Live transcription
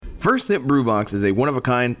First Sip Brewbox is a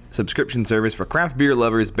one-of-a-kind subscription service for craft beer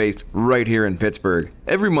lovers based right here in Pittsburgh.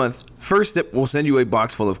 Every month, First Sip will send you a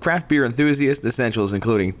box full of craft beer enthusiast essentials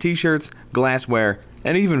including t-shirts, glassware,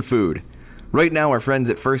 and even food. Right now, our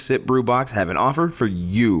friends at First Sip Brewbox have an offer for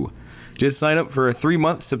you. Just sign up for a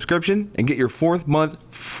 3-month subscription and get your 4th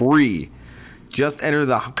month free. Just enter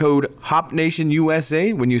the code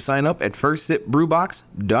HOPNATIONUSA when you sign up at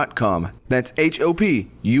firstsipbrewbox.com. That's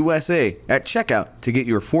HOPUSA at checkout to get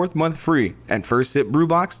your 4th month free at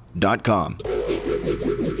firstsipbrewbox.com.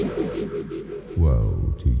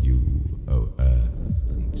 Woe to you, O earth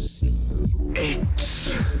and sea.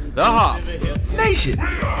 It's the Hop Nation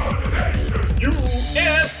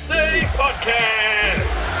USA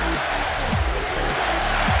Podcast.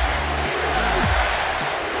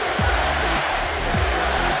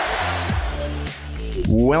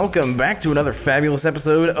 Welcome back to another fabulous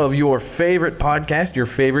episode of your favorite podcast, your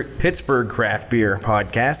favorite Pittsburgh craft beer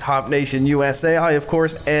podcast, Hop Nation USA. I, of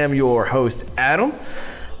course, am your host, Adam.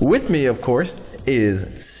 With me, of course,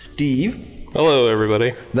 is Steve. Hello,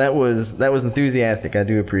 everybody. That was enthusiastic. I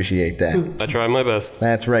do appreciate that. I tried my best.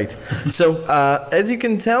 That's right. So, as you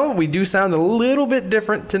can tell, we do sound a little bit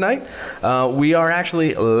different tonight. We are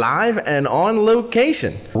actually live and on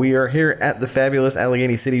location. We are here at the fabulous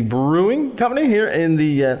Allegheny City Brewing Company here in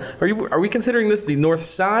the. Are we considering this the North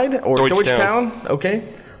Side or Deutschtown? Okay.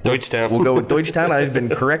 Deutschtown. We'll go with Deutschtown. I've been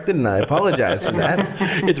corrected, and I apologize for that.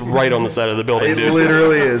 It's right on the side of the building, It dude.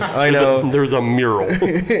 literally is. I know. There's a mural.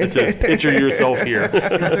 It says, picture yourself here.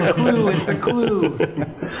 It's a clue.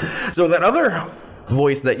 So that other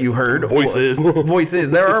voice that you heard. Voices.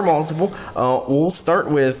 There are multiple. We'll start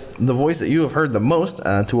with the voice that you have heard the most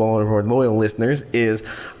to all of our loyal listeners is,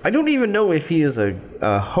 I don't even know if he is a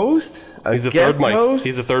host, He's a guest third mic. host,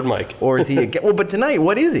 He's a third mic. or is he a well, but tonight,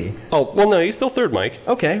 what is he? Oh, well, no, he's still third mic.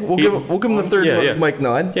 Okay, we'll give him the third mic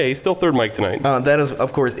nod. Yeah, he's still third mic tonight. That is,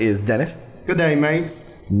 of course, is Dennis. Good day,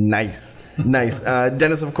 mates. Nice.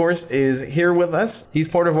 Dennis, of course, is here with us. He's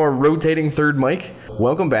part of our rotating third mic.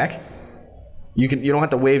 Welcome back. You don't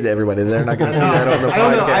have to wave to everybody. They're not going to see that on the podcast. I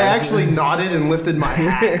don't know. I actually nodded and lifted my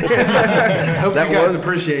hat. I hope you guys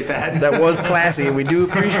appreciate that. That was classy, and we do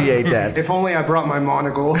appreciate that. If only I brought my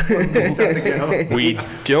monocle set to go. We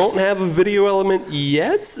don't have a video element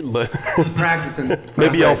yet, but Practicing.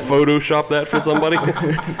 maybe I'll Photoshop that for somebody.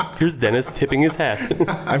 Here's Dennis tipping his hat.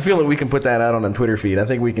 I feel that we can put that out on a Twitter feed. I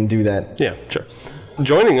think we can do that. Yeah, sure.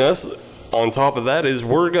 Joining us on top of that is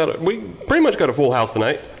we pretty much got a full house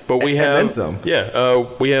tonight. But we have, and then some. Yeah,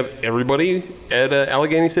 we have everybody at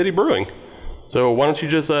Allegheny City Brewing. So why don't you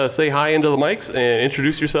just say hi into the mics and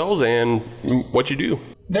introduce yourselves and what you do.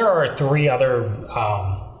 There are 3 other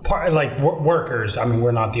workers. I mean,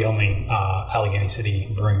 we're not the only Allegheny City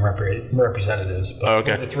Brewing representatives, but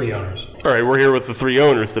we're the 3 owners. All right, we're here with the 3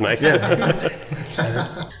 owners tonight. Yes.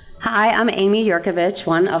 Hi, I'm Amy Yurkovich,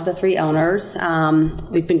 one of the 3 owners.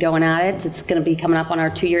 We've been going at it. It's going to be coming up on our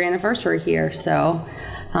 2-year anniversary here. So,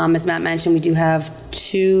 as Matt mentioned, we do have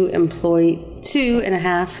 3 employees.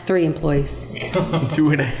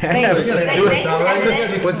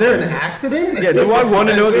 2.5. Was there an accident? Yeah, do I want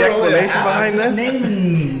to know the explanation behind this?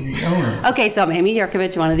 Okay, so I'm Amy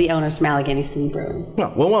Yurkovich, one of the owners from Allegheny City Brewing.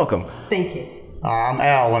 Well, welcome. Thank you. I'm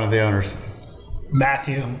Al, one of the owners.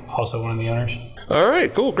 Matthew, also one of the owners. All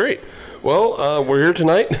right, cool, great. Well, we're here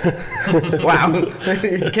tonight. Wow.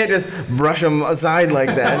 You can't just brush them aside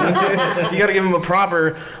like that. You got to give them a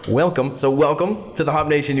proper welcome. So welcome to the Hop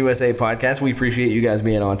Nation USA podcast. We appreciate you guys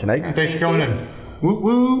being on tonight. Thanks for coming in. Woo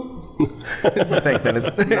woo. Thanks, Dennis.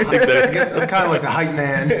 I guess I'm kind of like the hype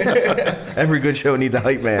man. Every good show needs a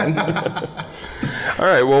hype man. All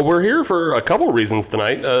right, well, we're here for a couple reasons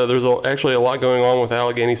tonight. There's actually a lot going on with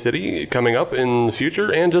Allegheny City coming up in the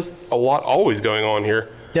future, and just a lot always going on here.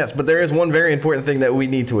 Yes, but there is one very important thing that we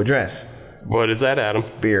need to address. What is that, Adam?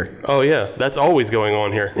 Beer. Oh, yeah, that's always going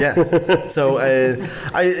on here. Yes. So,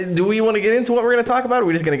 do we want to get into what we're going to talk about, or are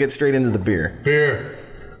we just going to get straight into the beer? Beer.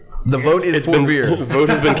 The vote is for beer. Vote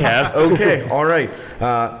has been cast. Okay, all right.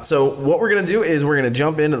 So what we're going to do is we're going to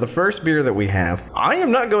jump into the first beer that we have. I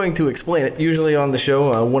am not going to explain it. Usually on the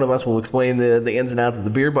show, one of us will explain the ins and outs of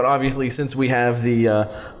the beer, but obviously since we have the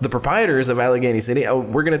proprietors of Allegheny City,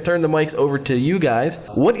 we're going to turn the mics over to you guys.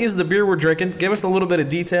 What is the beer we're drinking? Give us a little bit of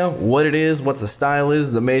detail. What it is, what the style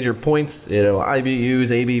is, the major points,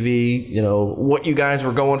 IBUs, ABV, what you guys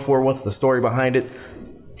were going for, what's the story behind it,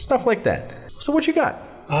 stuff like that. So what you got?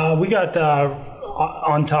 We got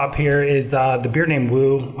on top here is the beer named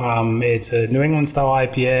Woo. It's a New England style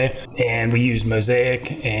IPA, and we use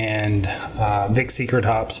Mosaic and Vic Secret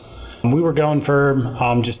hops. We were going for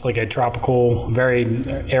just like a tropical, very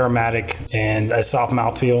aromatic, and a soft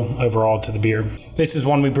mouthfeel overall to the beer. This is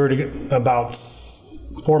one we brewed about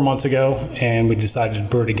 4 months ago, and we decided to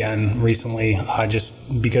brew it again recently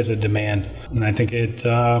just because of demand. And I think it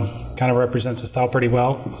kind of represents the style pretty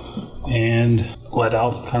well. And let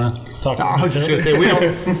Al kind of talk about it. I was just going to say, we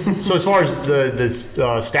don't. So as far as the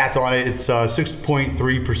stats on it, it's 6.3%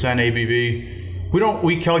 ABV.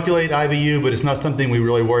 We calculate IBU, but it's not something we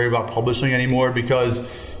really worry about publishing anymore, because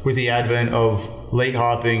with the advent of late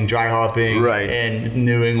hopping, dry hopping, and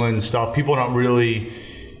New England stuff, people don't really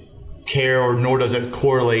care, or nor does it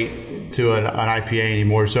correlate to an IPA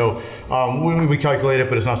anymore. So we calculate it,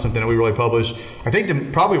 but it's not something that we really publish. I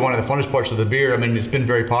think probably one of the funnest parts of the beer, I mean, it's been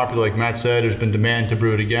very popular, like Matt said, there's been demand to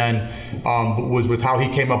brew it again, was with how he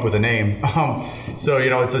came up with a name. So,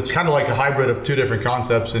 it's kind of like a hybrid of two different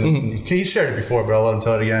concepts, and he shared it before, but I'll let him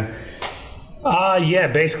tell it again. Yeah,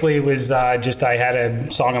 basically it was just I had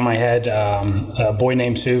a song in my head, A Boy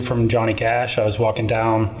Named Sue from Johnny Cash. I was walking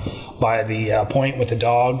down by the point with a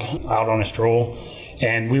dog out on a stroll,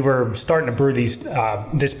 and we were starting to brew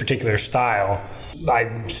this particular style.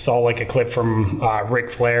 I saw like a clip from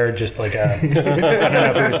Ric Flair, just like I don't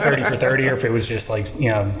know if it was 30 for 30 or if it was just like,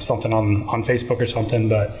 something on Facebook or something,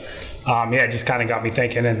 but it just kind of got me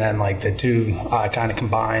thinking, and then like the two kind of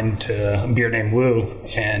combined to a beer named Woo,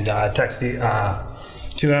 and text the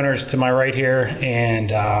two owners to my right here, and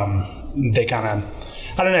they kind of,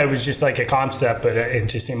 I don't know, it was just like a concept, but it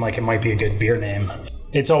just seemed like it might be a good beer name.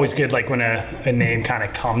 It's always good like when a name kind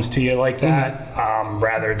of comes to you like that,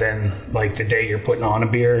 rather than like the day you're putting on a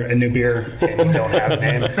new beer, and you don't have a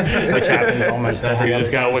name, which happens almost every You other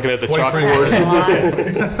just kind of looking at the chalkboard.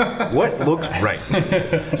 What looks right?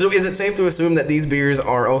 So is it safe to assume that these beers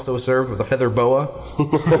are also served with a feather boa?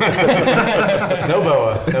 No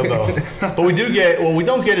boa. But we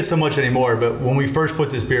don't get it so much anymore, but when we first put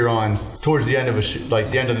this beer on, towards the end of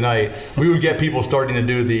the end of the night, we would get people starting to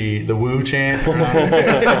do the woo chant around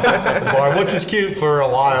the bar, which is cute for a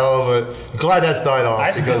while, but I'm glad that's died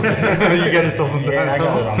off, because you get it sometimes. Yeah, I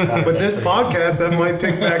got it on top. But this podcast, that might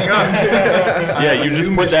pick back up. Yeah, you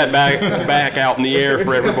just put that back out in the air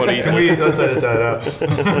for everybody. Let's edit that out.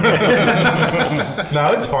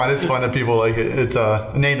 No, it's fun. It's fun that people like it. It's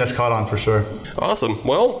a name that's caught on for sure. Awesome.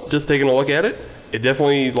 Well, just taking a look at it, it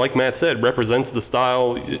definitely, like Matt said, represents the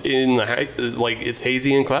style in it's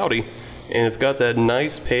hazy and cloudy, and it's got that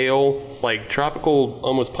nice pale, like tropical,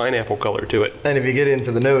 almost pineapple color to it. And if you get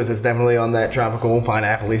into the nose, it's definitely on that tropical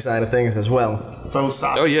pineapple-y side of things as well. Faux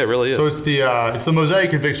stop. Oh yeah, it really is. So it's the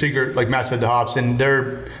Mosaic and Vic Secret, like Matt said, the hops, and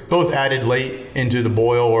they're both added late into the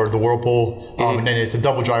boil or the whirlpool, and then it's a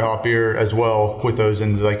double dry hop beer as well with those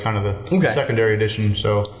in like kind of the secondary edition.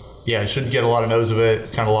 So yeah, it should get a lot of nose of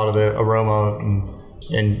it, kind of a lot of the aroma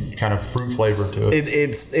and kind of fruit flavor to it.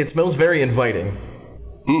 It smells very inviting.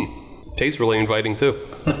 Tastes really inviting too.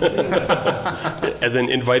 As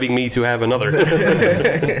in inviting me to have another.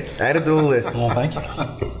 Add it to the list. Well, thank you.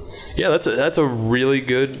 Yeah, that's a really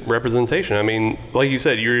good representation. I mean, like you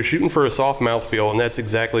said, you're shooting for a soft mouthfeel, and that's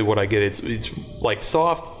exactly what I get. It's like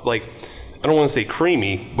soft, like I don't want to say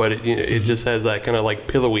creamy, but it just has that kind of like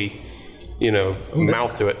pillowy,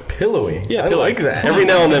 mouth to it. Pillowy. Yeah, I pillowy. like that. Every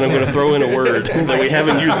now and then I'm going to throw in a word that we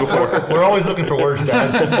haven't used before. We're always looking for words to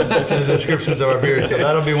add to the descriptions of our beers, so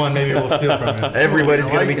that'll be one maybe we'll steal from you. Everybody's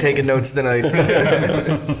going to be taking notes tonight.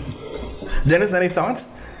 Dennis, any thoughts?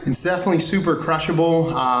 It's definitely super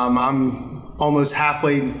crushable. I'm almost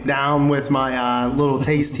halfway down with my little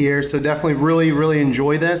taste here, so definitely really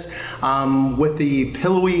enjoy this. With the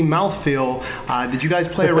pillowy mouthfeel, did you guys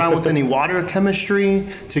play around with any water chemistry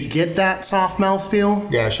to get that soft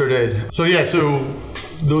mouthfeel? Yeah, sure did. So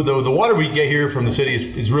the water we get here from the city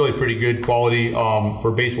is really pretty good quality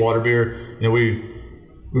for base water beer.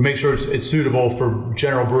 We make sure it's suitable for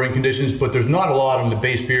general brewing conditions, but there's not a lot on the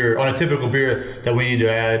base beer, on a typical beer, that we need to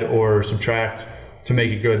add or subtract to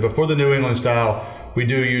make it good. But for the New England style, we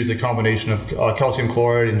do use a combination of calcium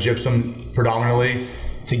chloride and gypsum predominantly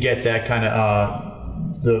to get that kind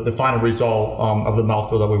of the final result of the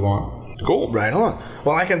mouthfeel that we want. Cool. Right on.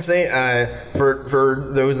 Well, I can say for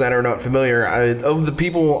those that are not familiar, of the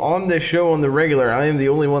people on this show on the regular, I am the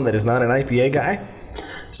only one that is not an IPA guy.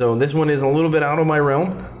 So this one is a little bit out of my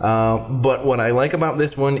realm, but what I like about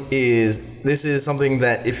this one is this is something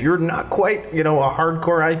that if you're not quite, a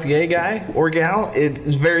hardcore IPA guy or gal,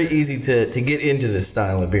 it's very easy to get into this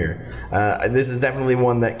style of beer. This is definitely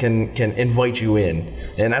one that can invite you in,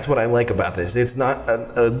 and that's what I like about this. It's not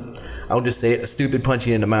a I'll just say it, a stupid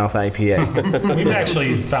punchy in the mouth IPA. We've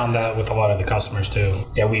actually found that with a lot of the customers too.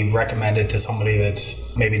 Yeah, we recommend it to somebody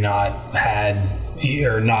that's maybe not had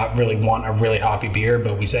or not really want a really hoppy beer,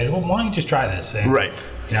 but we said, well, why don't you just try this? And, Right.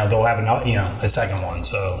 They'll have a second one.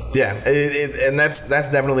 So Yeah, and that's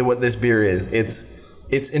definitely what this beer is.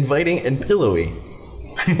 It's inviting and pillowy.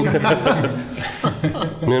 Man,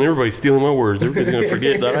 everybody's stealing my words. Everybody's going to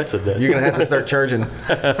forget that I said that. You're gonna have to start charging.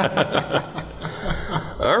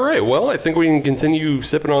 All right, well, I think we can continue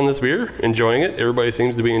sipping on this beer, enjoying it. Everybody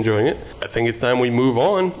seems to be enjoying it. I think it's time we move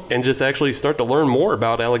on and just actually start to learn more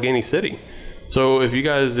about Allegheny City. So if you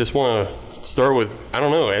guys just want to start with, I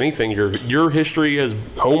don't know, anything, your history as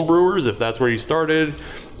home brewers, if that's where you started,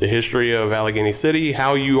 the history of Allegheny City,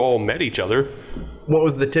 how you all met each other. What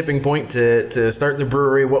was the tipping point to start the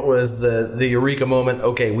brewery? What was the eureka moment?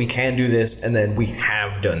 Okay, we can do this, and then we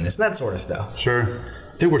have done this, that sort of stuff. Sure.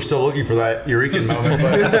 I think we're still looking for that eureka moment.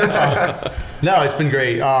 But, no, it's been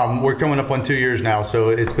great. We're coming up on 2 years now, so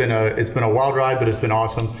it's been a wild ride, but it's been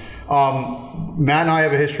awesome. Matt and I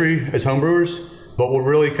have a history as homebrewers, but what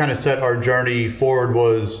really kind of set our journey forward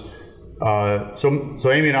was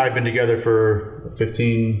so Amy and I have been together for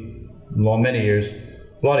 15, many years,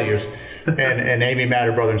 a lot of years, and Amy and Matt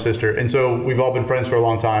are brother and sister, and so we've all been friends for a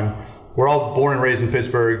long time. We're all born and raised in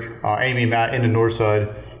Pittsburgh. Amy and Matt in the north side.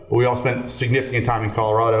 But we all spent significant time in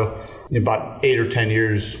Colorado, about 8 or 10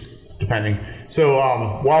 years, depending. So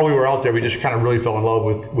while we were out there, we just kind of really fell in love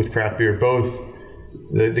with craft beer, both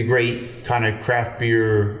the great kind of craft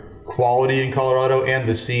beer quality in Colorado and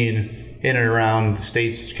the scene in and around the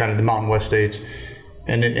states, kind of the Mountain West states.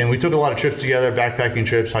 And we took a lot of trips together, backpacking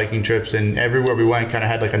trips, hiking trips, and everywhere we went kind of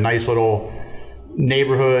had like a nice little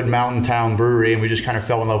neighborhood mountain town brewery, and we just kind of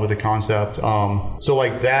fell in love with the concept. So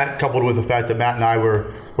like that, coupled with the fact that Matt and I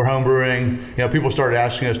were home brewing, people started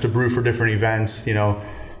asking us to brew for different events,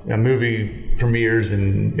 movie premieres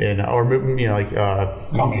and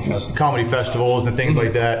comedy festivals and things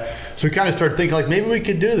like that. So we kind of started thinking like maybe we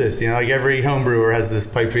could do this. Like every home brewer has this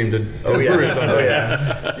pipe dream to brew something. Oh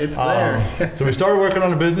yeah, it's there. So we started working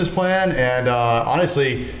on a business plan, and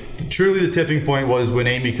honestly, truly the tipping point was when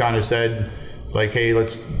Amy kind of said, like, hey,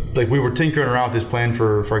 we were tinkering around with this plan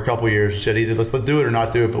for a couple of years. She said either let's do it or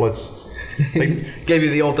not do it, but let's. Gave you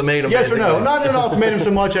the ultimatum. Yes or no? Not an ultimatum so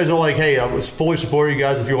much as like, hey, I was fully support you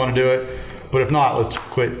guys if you want to do it, but if not, let's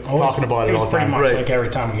quit talking about it all the time. It was pretty much like every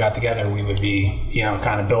time we got together, we would be,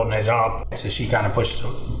 kind of building it up. So she kind of pushed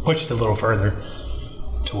it a little further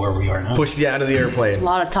to where we are now. Pushed you out of the airplane. A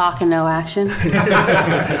lot of talk and no action. Basically,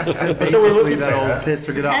 that old piss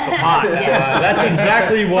or get off the pot. That's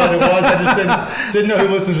exactly what it was. I just didn't know who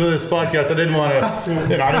listens to this podcast. I didn't want to.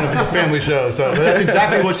 I don't know if it's a family show, but that's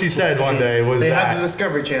exactly what she said one day. They have the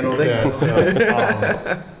Discovery Channel.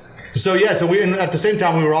 So we, and at the same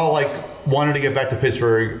time, we were all like wanted to get back to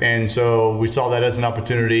Pittsburgh, and so we saw that as an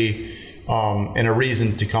opportunity and a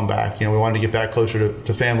reason to come back. We wanted to get back closer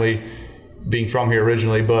to family, being from here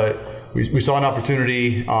originally, but we saw an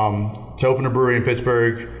opportunity to open a brewery in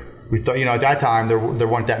Pittsburgh. We thought, at that time there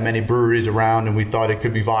weren't that many breweries around, and we thought it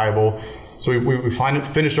could be viable. So we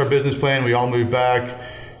finished our business plan. We all moved back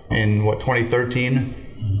in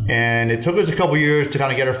 2013, and it took us a couple years to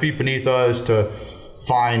kind of get our feet beneath us, to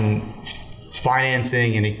find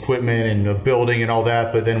financing and equipment and a building and all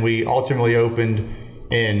that. But then we ultimately opened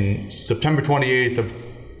in September 28th of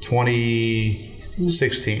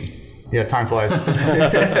 2016. Yeah, time flies.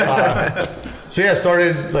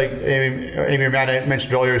 Started like Amy and Matt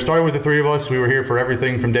mentioned earlier. Started with the three of us. We were here for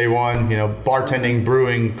everything from day one. Bartending,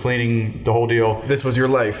 brewing, cleaning, the whole deal. This was your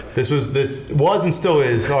life. This was and still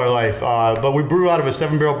is our life. But we brew out of a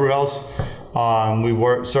 7-barrel brew house. We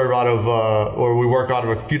work out of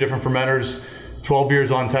a few different fermenters. 12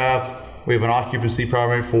 beers on tap. We have an occupancy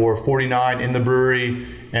permit for 49 in the brewery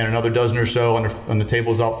and another dozen or so on the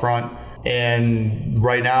tables out front. And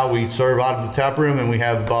right now we serve out of the tap room, and we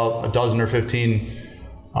have about a dozen or 15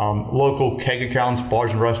 local keg accounts,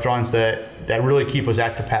 bars and restaurants that really keep us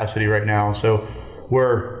at capacity right now. So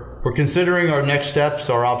we're considering our next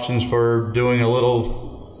steps, our options for doing a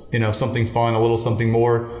little, something fun, a little something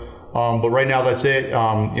more. But right now that's it.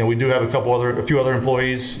 We do have a few other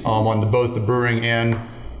employees on both the brewing and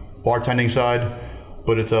bartending side,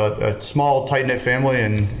 but it's a small, tight-knit family,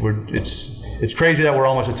 and it's crazy that we're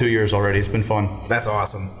almost at 2 years already. It's been fun. That's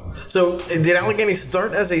awesome. So did Allegheny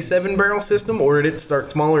start as a 7-barrel system, or did it start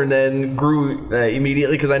smaller and then grew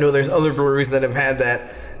immediately? Because I know there's other breweries that have had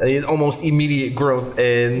that almost immediate growth,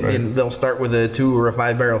 and they'll start with a 2 or a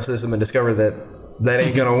 5-barrel system and discover that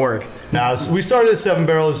ain't gonna work. Now, we started at 7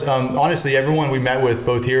 barrels. Honestly, everyone we met with,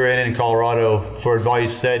 both here and in Colorado, for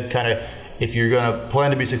advice said kind of, if you're going to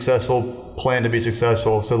plan to be successful, plan to be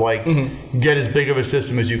successful. So like get as big of a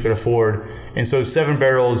system as you could afford. And so 7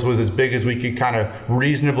 barrels was as big as we could kind of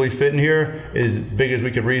reasonably fit in here, as big as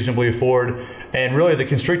we could reasonably afford. And really the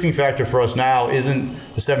constricting factor for us now isn't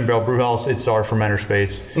the 7-barrel brew house, it's our fermenter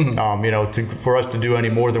space. For us to do any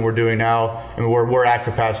more than we're doing now, I mean, we're at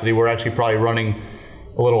capacity. We're actually probably running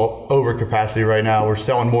a little over capacity right now. We're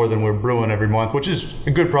selling more than we're brewing every month, which is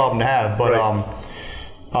a good problem to have. But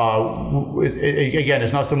again,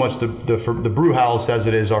 it's not so much the brew house as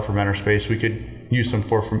it is our fermenter space. We could use some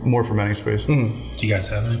for more fermenting space. Do you guys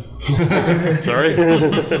have any? Sorry.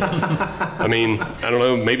 I mean, I don't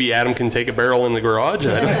know. Maybe Adam can take a barrel in the garage.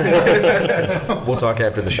 We'll talk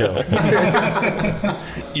after the show.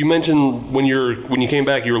 You mentioned when you came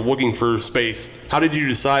back, you were looking for space. How did you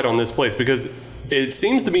decide on this place? Because it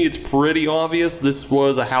seems to me it's pretty obvious this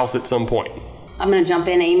was a house at some point. I'm going to jump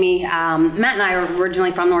in, Amy. Matt and I are originally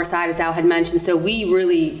from Northside, as Al had mentioned, so we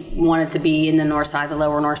really wanted to be in the north side, the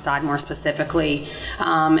lower north side more specifically.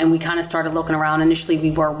 And we kind of started looking around. Initially, we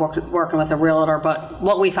were working with a realtor, but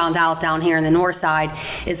what we found out down here in the north side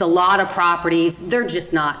is a lot of properties, they're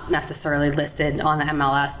just not necessarily listed on the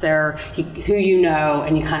MLS. They're who you know,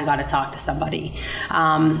 and you kind of got to talk to somebody.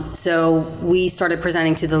 So we started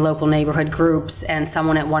presenting to the local neighborhood groups, and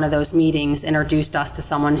someone at one of those meetings introduced us to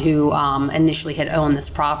someone who initially had owned this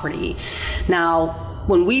property. Now,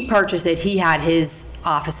 when we purchased it, he had his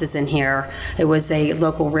offices in here. It was a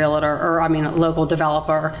local local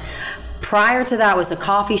developer. Prior to that was a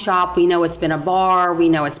coffee shop. We know it's been a bar. We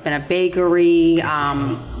know it's been a bakery,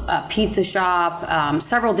 a pizza shop,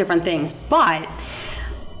 several different things. But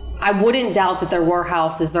I wouldn't doubt that there were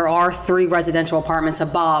houses. There are 3 residential apartments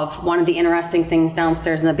above. One of the interesting things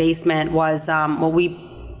downstairs in the basement was what we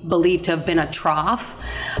believed to have been a trough.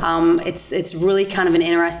 It's really kind of an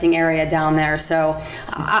interesting area down there. So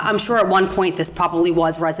I'm sure at one point this probably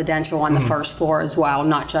was residential on the first floor as well,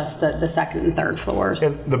 not just the second and third floors.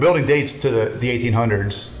 And the building dates to the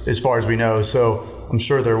 1800s, as far as we know. So I'm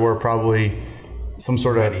sure there were probably some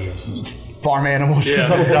sort of farm animals or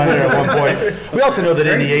something down there at one point. We also know that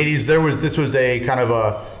in the 80s this was a kind of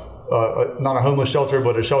not a homeless shelter,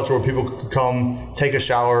 but a shelter where people could come, take a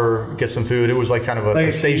shower, get some food. It was like kind of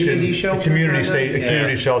a station,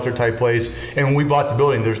 community shelter type place. And when we bought the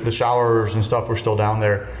building, the showers and stuff were still down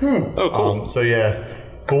there. Oh, cool.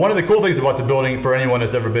 But one of the cool things about the building, for anyone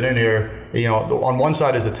that's ever been in here, on one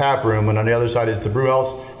side is a tap room, and on the other side is the brew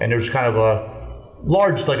house, and there's kind of a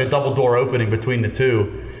large, like a double door opening between the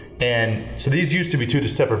two. And so these used to be 2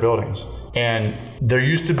 separate buildings. And there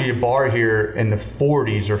used to be a bar here in the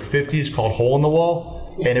 40s or 50s called Hole in the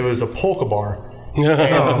Wall, and it was a polka bar.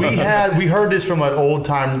 And we heard this from an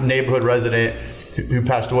old-time neighborhood resident who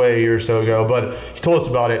passed away a year or so ago, but he told us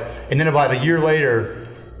about it. And then about a year later,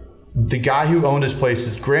 the guy who owned this place,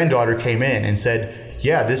 his granddaughter came in and said,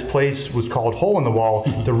 yeah, this place was called Hole in the Wall.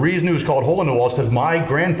 The reason it was called Hole in the Wall is because my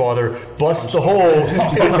grandfather busted the hole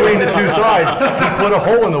between the 2 sides. He put a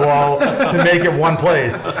hole in the wall to make it one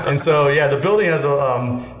place. And so, the building has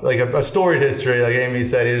a storied history. Like Amy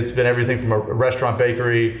said, it's been everything from a restaurant,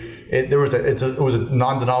 bakery. It was a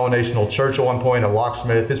non-denominational church at one point, a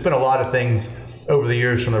locksmith. It's been a lot of things over the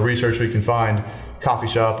years from the research we can find. Coffee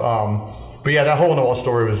shop. But that Hole in the Wall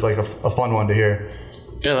story was like a fun one to hear.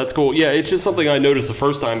 Yeah, that's cool. Yeah, it's just something I noticed the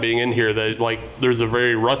first time being in here, that there's a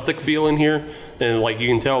very rustic feel in here, and you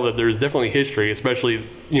can tell that there's definitely history, especially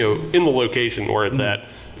in the location where it's at.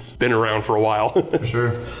 It's been around for a while. For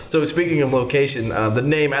sure. So speaking of location, the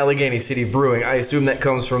name Allegheny City Brewing, I assume that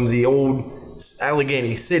comes from the old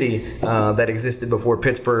Allegheny City that existed before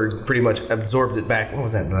Pittsburgh pretty much absorbed it back. What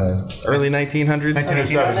was that? Early 1900s?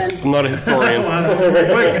 1907. I'm not a historian.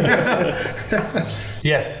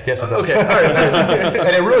 Yes, it does. Okay, all right.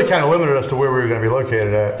 And it really kind of limited us to where we were going to be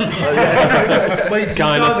located at. Wait, so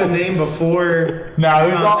you saw the name before? No,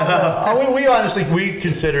 it was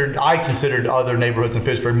I considered other neighborhoods in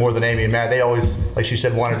Pittsburgh more than Amy and Matt. They always, like she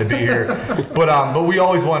said, wanted to be here. But we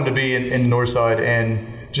always wanted to be in Northside, and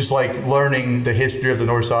just learning the history of the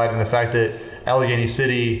Northside and the fact that Allegheny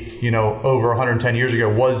City, over 110 years ago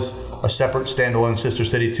was a separate standalone sister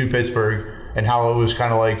city to Pittsburgh, and how it was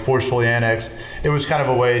kind of forcefully annexed. It was kind of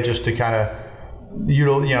a way just to kind of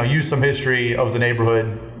use some history of the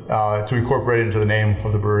neighborhood to incorporate it into the name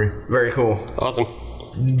of the brewery. Very cool. Awesome.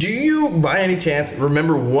 Do you, by any chance,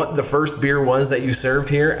 remember what the first beer was that you served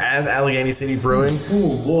here as Allegheny City Brewing?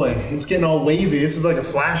 Oh boy, it's getting all wavy. This is like a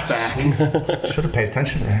flashback. Should have paid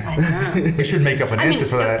attention to that. I know. We should make up an answer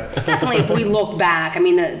for that. Definitely, if we look back,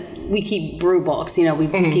 we keep brew books. You know, we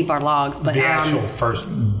keep our logs. But The actual first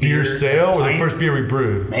Beer sale or the pint? first beer we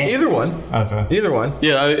brewed? Man. Either one. Okay. Either one.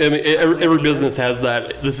 Yeah, I mean, every business has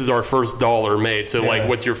that. This is our first dollar made. So, like,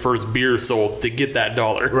 what's your first beer sold to get that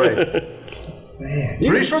dollar? Right.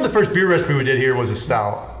 Pretty sure the first beer recipe we did here was a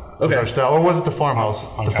stout. Okay. Our stout, or was it the farmhouse?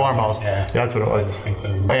 The farmhouse. Yeah. That's what it was. I just think so.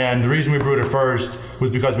 And the reason we brewed it first was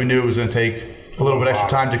because we knew it was going to take a little bit extra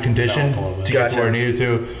time to condition to get to where it needed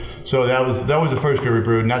to. So that was the first beer we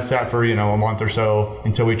brewed, and that sat for a month or so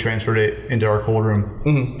until we transferred it into our cold room.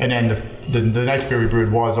 And then the next beer we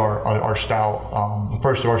brewed was our stout, the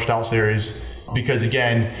first of our stout series. Because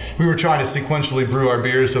again, we were trying to sequentially brew our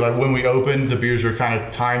beers so that when we opened, the beers are kind of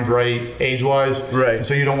timed right age-wise. Right.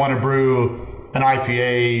 So you don't want to brew an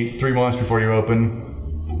IPA 3 months before you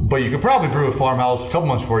open, but you could probably brew a farmhouse a couple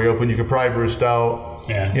months before you open. You could probably brew a stout,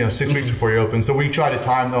 6 weeks before you open. So we try to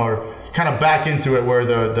time or kind of back into it where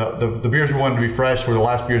the beers we wanted to be fresh were the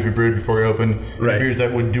last beers we brewed before we opened. Right. The beers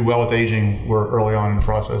that would do well with aging were early on in the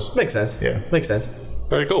process. Makes sense. Yeah. Makes sense.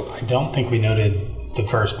 Very cool. I don't think we noted the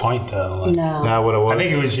first pint though. Like, No. Not what it was. I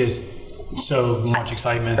think it was just so much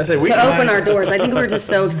excitement. I say we To open our doors. I think we were just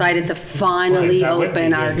so excited to finally That would be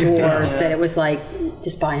open our good. doors that it was like,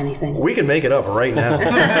 just buy anything. we can make it up right now.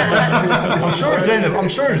 I'm sure it's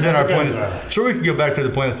in our point. Sure, we can go back to the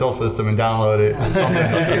point of sale system and download it. It's something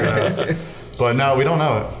to figure out. But no, we don't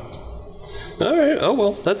know it. All right. Oh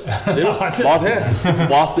well, that's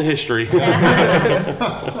lost to history.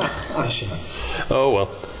 Oh well.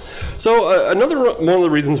 So another one of the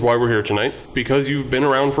reasons why we're here tonight, because you've been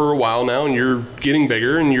around for a while now and you're getting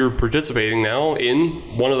bigger and you're participating now in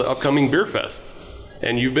one of the upcoming beer fests.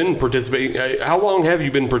 And you've been participating. How long have you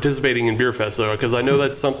been participating in beer fests though? Because I know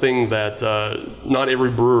that's something that not every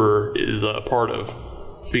brewer is a part of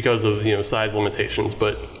because of size limitations.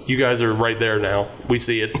 But you guys are right there now. We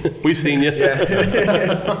see it. We've seen you.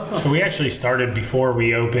 So we actually started before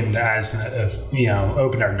we opened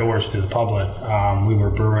opened our doors to the public. We were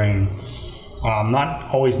brewing, not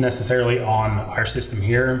always necessarily on our system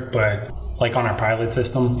here, but like on our pilot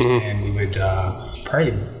system. And we would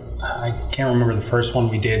probably, I can't remember the first one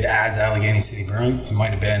we did as Allegheny City Brewing. It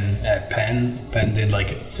might have been at Penn. Penn did I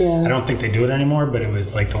don't think they do it anymore, but it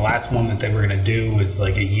was like the last one that they were going to do was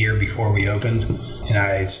like a year before we opened. And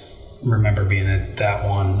I remember being at that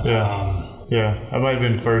one. Yeah, I might have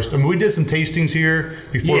been first. I mean, we did some tastings here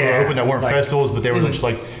before we were open that weren't festivals, but they were just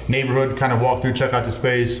like neighborhood kind of walk through, check out the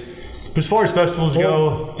space. But as far as festivals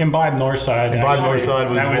go, Imbibe Northside. Imbibe Northside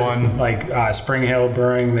was one. Like Spring Hill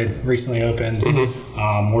Brewing that recently opened,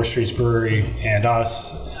 Moore Streets Brewery, and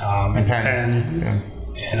us, and Penn. Yeah.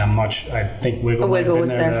 And I think Wiggle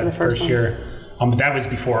was there for the first year. But that was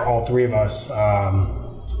before all three of us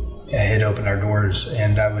had opened our doors,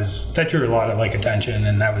 and that drew a lot of attention,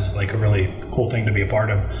 and that was like a really cool thing to be a part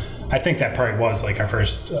of. I think that probably was like our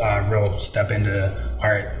first real step into, all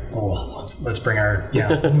right, well, let's bring our,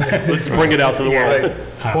 Let's bring it out to the world.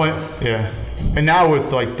 And now with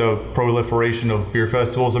the proliferation of beer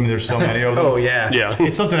festivals, I mean, there's so many of them. Oh yeah. Yeah.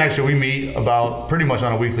 It's something actually we meet about pretty much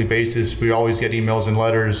on a weekly basis. We always get emails and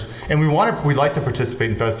letters, and we'd like to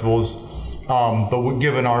participate in festivals, but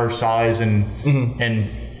given our size and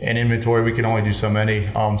inventory, we can only do so many.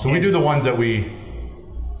 So we do the ones that we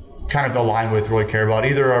kind of align with, really care about,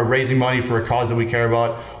 either are raising money for a cause that we care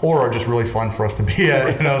about or are just really fun for us to be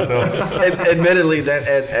at, so. Admittedly, that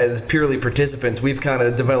as purely participants, we've kind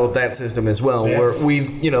of developed that system as well, where we've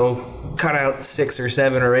cut out 6 or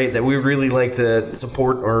 7 or 8 that we really like to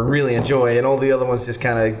support or really enjoy, and all the other ones just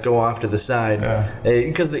kind of go off to the side.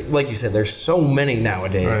 Because like you said, there's so many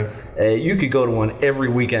nowadays. You could go to one every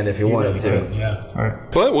weekend if you wanted to. Yeah.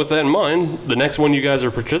 Right. But with that in mind, the next one you guys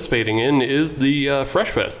are participating in is the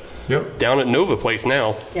Fresh Fest. Yep. Down at Nova Place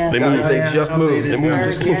now. Yes. They moved. They just moved.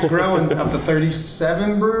 It's growing up to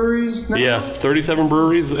 37 breweries now. Yeah, 37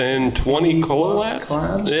 breweries and 20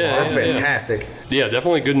 collabs. Yeah, That's fantastic. Yeah,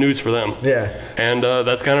 definitely good news for them. Yeah. And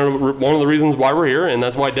that's kind of one of the reasons why we're here, and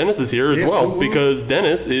that's why Dennis is here as well, because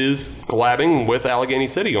Dennis is collabing with Allegheny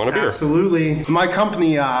City on a beer. Absolutely. My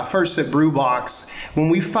company, First Sip Brew Box, when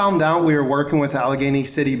we found out we were working with Allegheny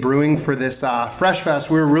City Brewing for this Fresh Fest,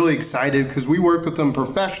 we were really excited because we worked with them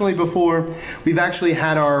professionally before. We've actually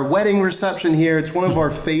had our wedding reception here. It's one of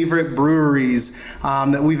our favorite breweries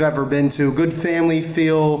that we've ever been to. Good family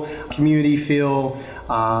feel, community feel,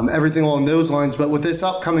 everything along those lines. But with this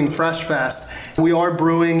upcoming Fresh Fest, we are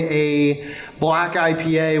brewing a black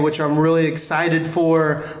IPA, which I'm really excited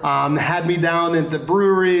for. Had me down at the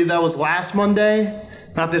brewery. That was last Monday.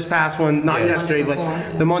 Not this past one, not yesterday,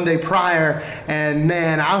 but the Monday prior. And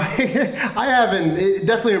man, it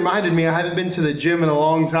definitely reminded me I haven't been to the gym in a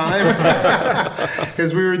long time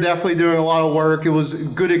because we were definitely doing a lot of work. It was a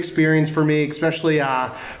good experience for me, especially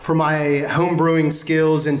for my home brewing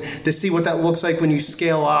skills and to see what that looks like when you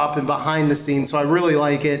scale up and behind the scenes. So I really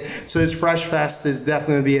like it. So this Fresh Fest is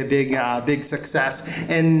definitely going to be a big success.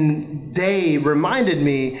 And Dave reminded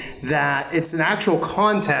me that it's an actual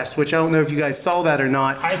contest, which I don't know if you guys saw that or not.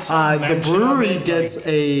 The brewery gets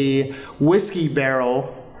a whiskey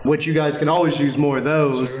barrel, which you guys can always use more of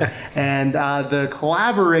those. Sure. And the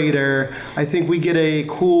collaborator, I think we get a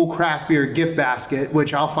cool craft beer gift basket,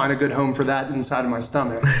 which I'll find a good home for that inside of my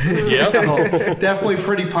stomach. Yep. So definitely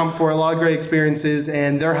pretty pumped for a lot of great experiences.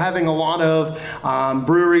 And they're having a lot of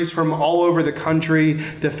breweries from all over the country.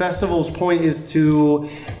 The festival's point is to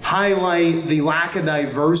highlight the lack of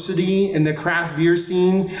diversity in the craft beer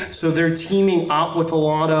scene. So they're teaming up with a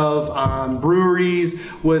lot of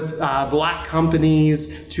breweries, with black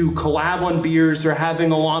companies, to collab on beers. They're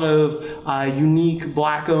having a lot of unique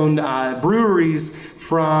black-owned breweries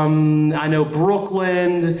from, I know,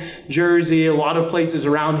 Brooklyn, Jersey, a lot of places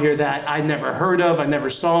around here that I never heard of, I never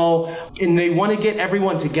saw. And they want to get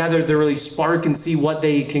everyone together to really spark and see what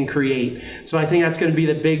they can create. So I think that's going to be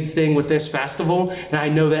the big thing with this festival. And I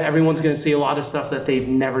know that everyone's going to see a lot of stuff that they've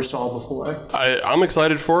never saw before. I'm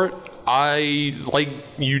excited for it. Like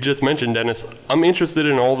you just mentioned, Dennis, I'm interested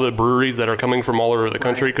in all the breweries that are coming from all over the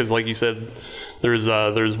country because, like you said, there's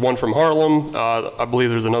one from Harlem. I believe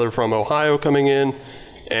there's another from Ohio coming in,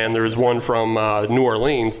 and there's one from New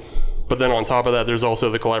Orleans. But then on top of that, there's also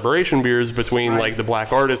the collaboration beers between like the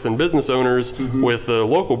black artists and business owners with the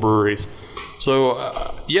local breweries. So,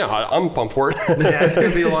 I'm pumped for it. Yeah, it's going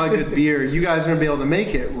to be a lot of good beer. You guys are going to be able to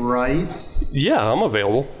make it, right? Yeah, I'm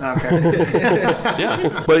available. Okay.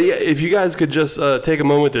 Yeah. But yeah, if you guys could just take a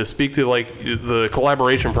moment to speak to like the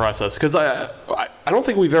collaboration process, because I don't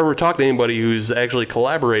think we've ever talked to anybody who's actually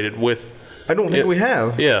collaborated with. I don't think we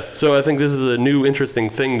have. Yeah, so I think this is a new interesting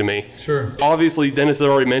thing to me. Sure. Obviously, Dennis had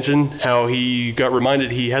already mentioned how he got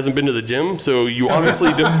reminded he hasn't been to the gym, so you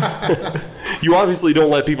obviously don't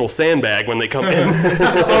let people sandbag when they come in.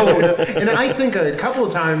 And I think a couple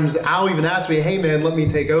of times Al even asked me, "Hey man, let me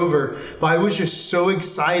take over," but I was just so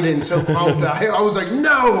excited and so pumped. I was like,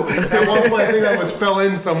 "No!" At one point, I think I fell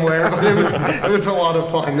in somewhere, but it was a lot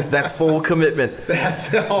of fun. That's full commitment.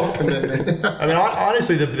 That's all commitment. I mean,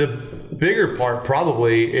 honestly, the bigger part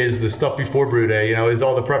probably is the stuff before brew day, is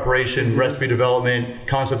all the preparation, recipe development,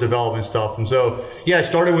 concept development stuff. And so, yeah, I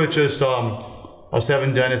started with just us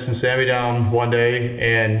having Dennis and Sammy down one day,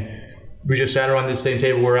 and we just sat around this same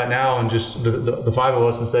table we're at now, and just the five of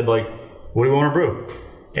us, and said, like, what do we want to brew?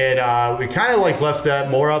 And we kind of like left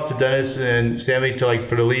that more up to Dennis and Sammy to like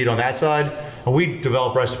for the lead on that side. And we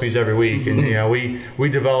develop recipes every week, and we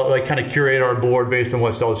develop, like, kind of curate our board based on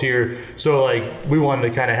what sells here. So like we wanted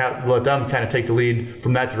to kind of let them kind of take the lead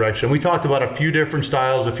from that direction. We talked about a few different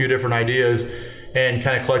styles, a few different ideas, and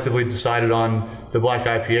kind of collectively decided on the black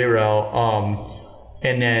IPA route.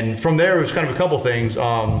 And then from there, it was kind of a couple things.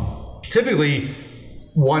 Typically,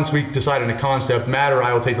 once we decide on a concept, Matt or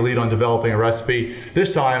I will take the lead on developing a recipe.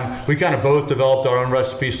 This time, we kind of both developed our own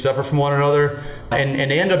recipes separate from one another.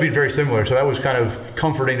 And they end up being very similar, so that was kind of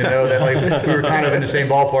comforting to know that like we were kind of in the same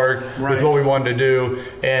ballpark with what we wanted to do,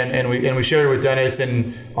 and we shared it with Dennis.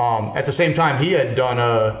 And at the same time, he had done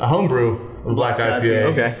a homebrew of black IPA.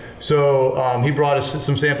 Okay. So he brought us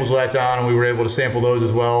some samples of that down, and we were able to sample those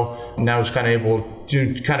as well. And I was kind of able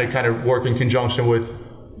to kind of work in conjunction with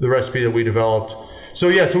the recipe that we developed. So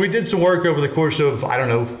yeah, so we did some work over the course of 4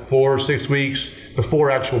 or 6 weeks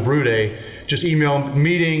before actual brew day. Just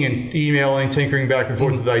meeting and emailing, tinkering back and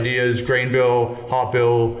forth with ideas, grain bill, hop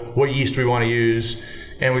bill, what yeast we want to use.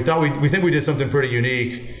 And we think we did something pretty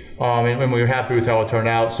unique, and we were happy with how it turned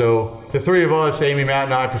out. So the three of us, Amy, Matt,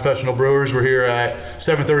 and I, professional brewers, were here at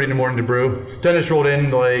 7:30 in the morning to brew. Dennis rolled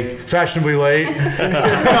in like fashionably late.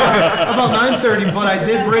 About 9:30, but I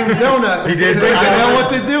did bring donuts. He did bring donuts. I know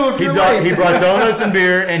what to do if you're late. He brought donuts and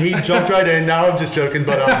beer, and he jumped right in. Now I'm just joking,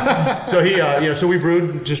 but so he, so we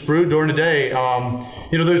brewed during the day.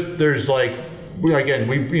 There's like, we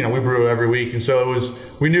brew every week, and so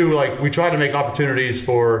we knew like we tried to make opportunities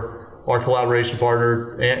for our collaboration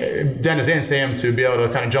partner, Dennis and Sam, to be able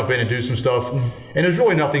to kind of jump in and do some stuff. And there's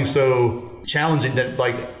really nothing so challenging that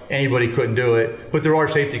like anybody couldn't do it, but there are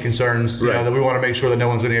safety concerns, that we want to make sure that no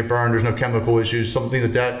one's going to get burned. There's no chemical issues, something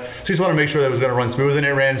like that. So we just want to make sure that it was going to run smooth, and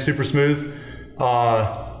it ran super smooth.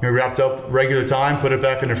 We wrapped up regular time, put it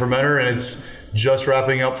back in the fermenter, and it's just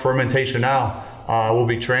wrapping up fermentation now. We'll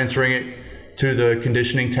be transferring it to the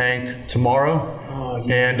conditioning tank tomorrow.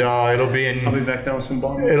 And it'll be in. I'll be back down with some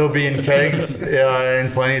bomb. It'll be in kegs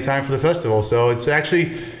and plenty of time for the festival. So it's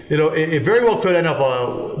actually, it very well could end up.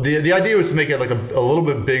 The idea was to make it like a little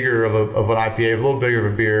bit bigger of an IPA, a little bigger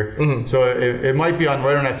of a beer. Mm-hmm. So it might be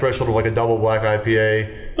right on that threshold of like a double black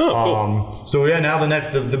IPA. Oh, cool. So yeah, now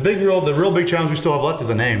the real big challenge we still have left is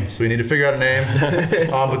a name. So we need to figure out a name.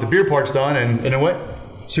 But the beer part's done, and it went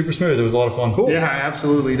super smooth. It was a lot of fun. Cool. Yeah,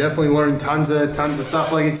 absolutely. Definitely learned tons of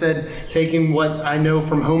stuff. Like I said, taking what I know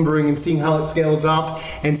from homebrewing and seeing how it scales up,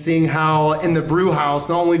 and seeing how in the brew house,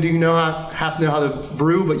 not only do you have to know how to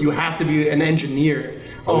brew, but you have to be an engineer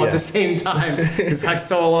at the same time. Because I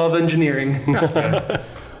saw a lot of engineering.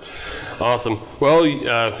 Awesome. Well,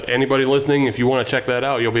 anybody listening, if you want to check that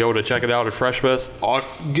out, you'll be able to check it out at FreshFest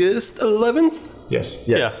August 11th. Yes.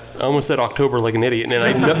 Yeah, I almost said October like an idiot, and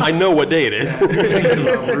I know what day it is. Thinking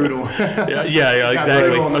about Brutal. yeah,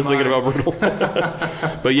 exactly. I was thinking about Brutal.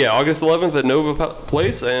 But yeah, August 11th at Nova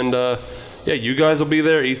Place, and you guys will be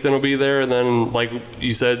there. Easton will be there, and then like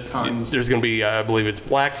you said, there's going to be, I believe it's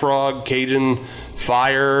Black Frog, Cajun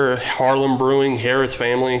Fire, Harlem Brewing, Harris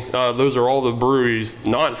Family. Those are all the breweries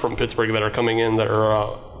not from Pittsburgh that are coming in that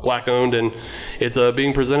are black owned, and it's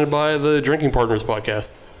being presented by the Drinking Partners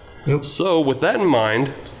podcast. Yep. So with that in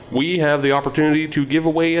mind, we have the opportunity to give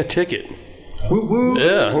away a ticket. Woo-woo.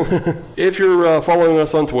 Yeah. If you're following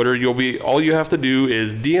us on Twitter, all you have to do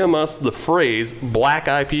is DM us the phrase Black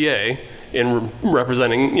IPA in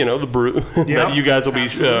representing, the brew that you guys will be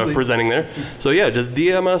presenting there. So yeah, just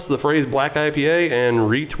DM us the phrase Black IPA and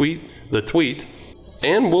retweet the tweet.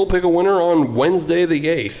 And we'll pick a winner on Wednesday the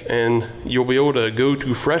 8th, and you'll be able to go to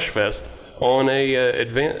FreshFest on I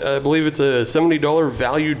believe it's a $70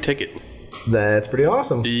 valued ticket. That's pretty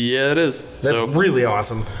awesome. Yeah, it is. That's really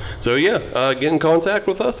awesome. So yeah, get in contact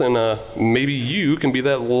with us, and maybe you can be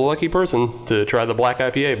that lucky person to try the Black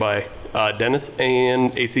IPA by Dennis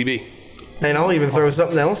and ACB. And I'll even throw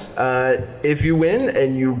something else. If you win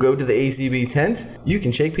and you go to the ACB tent, you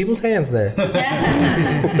can shake people's hands there.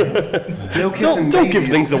 No kissing Don't give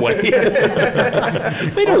things away.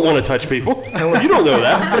 They don't want to touch people. You don't know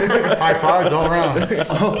that. High fives all around.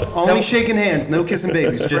 Only shaking hands, no kissing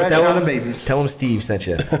babies. Just tell them babies. Tell them Steve sent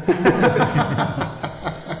you.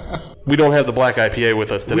 We don't have the Black IPA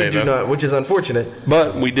with us today, we do not, which is unfortunate.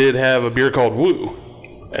 But we did have a beer called Woo,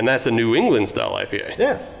 and that's a New England style IPA.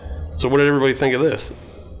 Yes. So what did everybody think of this?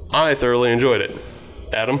 I thoroughly enjoyed it.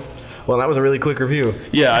 Adam? Well, that was a really quick review.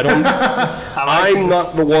 Yeah, I'm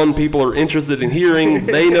not the one people are interested in hearing.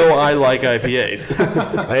 They know I like IPAs.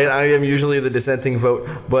 I am usually the dissenting vote,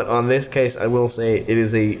 but on this case, I will say it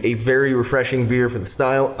is a very refreshing beer for the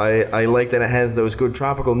style. I like that it has those good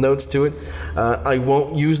tropical notes to it. I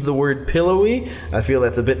won't use the word pillowy. I feel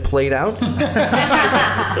that's a bit played out.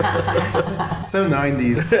 So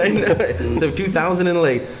 90s. So 2000 and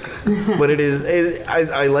late. But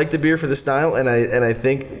I like the beer for the style, and I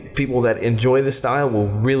think people that enjoy the style will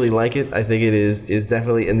really like it. I think it is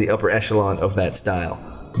definitely in the upper echelon of that style.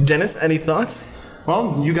 Dennis, any thoughts?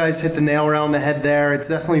 Well, you guys hit the nail around the head there. It's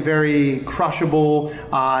definitely very crushable,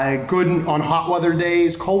 good on hot weather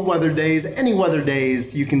days, cold weather days, any weather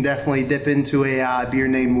days. You can definitely dip into a beer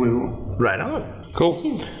named Woo. Right on.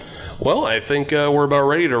 Cool. Well, I think we're about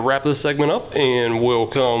ready to wrap this segment up, and we'll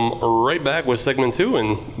come right back with segment 2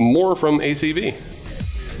 and more from ACB.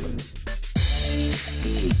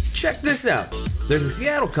 Check this out. There's a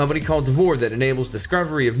Seattle company called Tavour that enables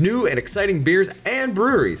discovery of new and exciting beers and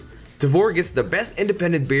breweries. Tavour gets the best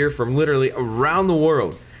independent beer from literally around the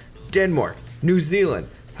world. Denmark, New Zealand,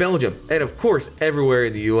 Belgium, and of course everywhere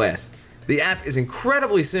in the US. The app is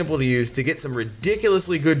incredibly simple to use to get some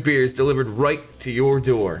ridiculously good beers delivered right to your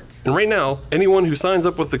door. And right now, anyone who signs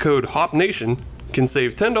up with the code HOPNATION can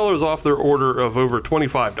save $10 off their order of over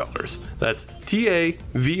 $25. That's TAVOUR.com,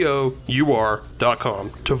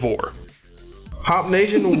 Tavour. Hop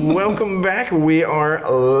Nation, welcome back. We are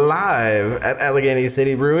live at Allegheny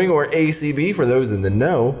City Brewing, or ACB for those in the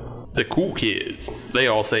know. The cool kids, they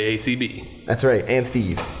all say ACB. That's right, and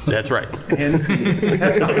Steve. That's right. And Steve.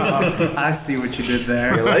 I see what you did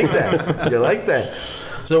there. You like that. You like that.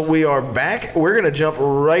 So we are back. We're going to jump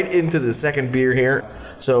right into the second beer here.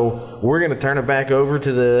 So we're going to turn it back over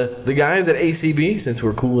to the guys at ACB since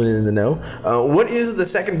we're cool and in the know. What is the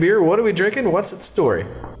second beer? What are we drinking? What's its story?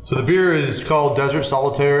 So the beer is called Desert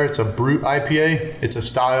Solitaire. It's a brut IPA. It's a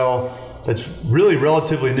style that's really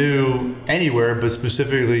relatively new anywhere, but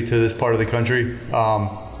specifically to this part of the country.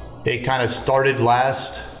 It kind of started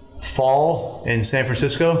last fall in San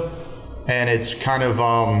Francisco. and it's kind of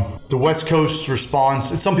the West Coast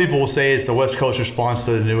response. Some people will say it's the West Coast response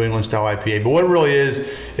to the New England style IPA, but what it really is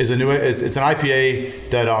it's an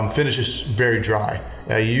IPA that finishes very dry.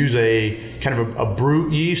 You use a kind of a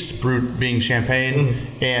brute yeast, brute being champagne,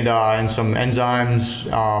 and some enzymes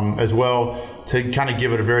as well to kind of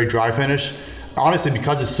give it a very dry finish. Honestly,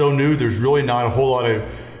 because it's so new, there's really not a whole lot of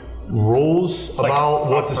rules about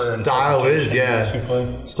what the style is. Yeah,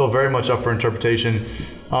 still very much up for interpretation.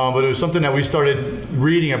 But it was something that we started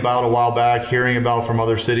reading about a while back, hearing about from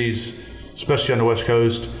other cities, especially on the West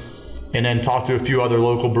Coast, and then talked to a few other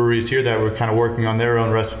local breweries here that were kind of working on their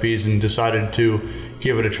own recipes and decided to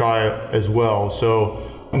give it a try as well. So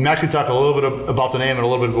Matt can talk a little bit about the name and a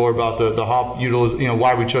little bit more about the hop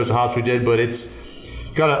why we chose the hops we did, but it's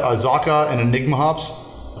got a Azacca and Enigma hops.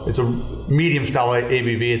 It's a medium style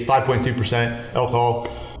ABV. It's 5.2% alcohol,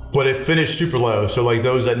 but it finished super low. So like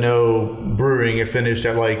those that know brewing, it finished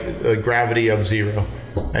at like a gravity of 0.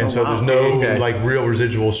 And so there's no like real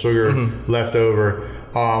residual sugar left over.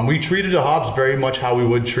 We treated the hops very much how we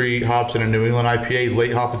would treat hops in a New England IPA,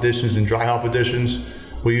 late hop additions and dry hop additions.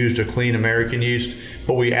 We used a clean American yeast,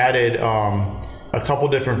 but we added a couple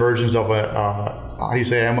different versions of how do you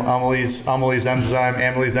say Amelie's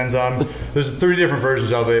enzyme. There's 3 different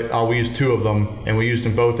versions of it. We used 2 of them, and we used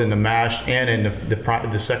them both in the mash and in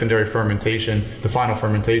the secondary fermentation, the final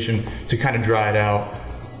fermentation, to kind of dry it out.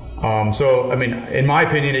 So I mean, in my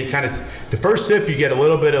opinion, it kind of, the first sip you get a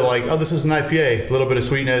little bit of like, oh, this is an IPA, a little bit of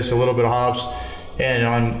sweetness, a little bit of hops, and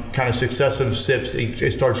on kind of successive sips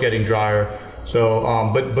it starts getting drier.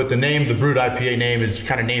 So but the name, the brewed IPA name, is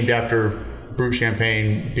kind of named after brut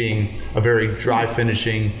champagne being a very dry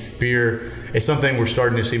finishing beer. It's something we're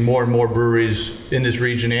starting to see more and more breweries in this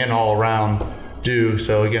region and all around do.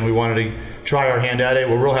 So again, we wanted to try our hand at it.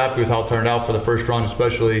 We're real happy with how it turned out for the first run,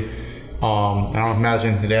 especially. I don't know if Matt's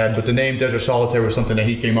anything to add, but the name Desert Solitaire was something that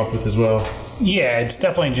he came up with as well. Yeah, it's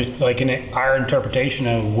definitely just like our interpretation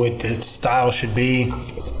of what the style should be.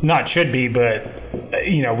 Not should be, but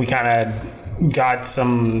we kind of got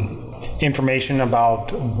some information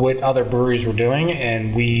about what other breweries were doing,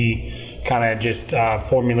 and we kind of just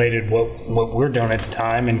formulated what we're doing at the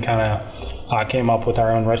time, and kind of came up with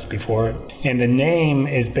our own recipe for it. And the name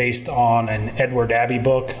is based on an Edward Abbey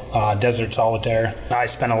book, Desert Solitaire. I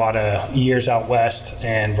spent a lot of years out west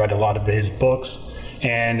and read a lot of his books,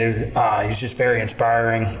 and he's just very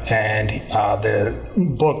inspiring. And the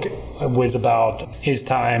book was about his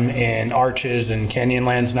time in Arches and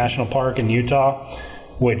Canyonlands National Park in Utah,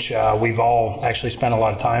 which we've all actually spent a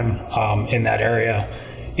lot of time in that area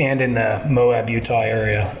and in the Moab, Utah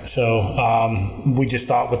area. So we just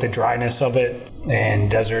thought with the dryness of it and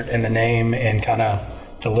desert in the name and kind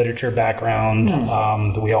of the literature background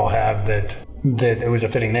that we all have, that it was a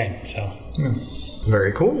fitting name. So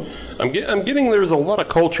very cool. I'm getting there's a lot of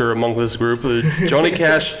culture among this group. Johnny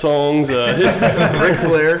Cash songs, Ric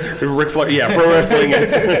Flair, yeah, pro wrestling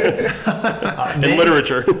and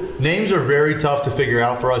literature. Names are very tough to figure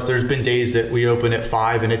out for us. There's been days that we open at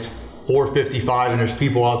 5 and it's 4:55 and there's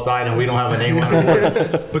people outside and we don't have a name on the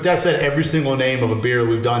board. But that said, every single name of a beer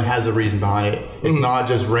we've done has a reason behind it. It's not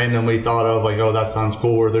just randomly thought of like, oh, that sounds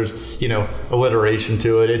cool, or there's alliteration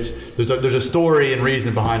to it. There's a story and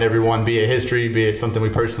reason behind every one, be it history, be it something we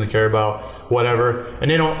personally care about, whatever.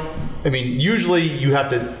 And usually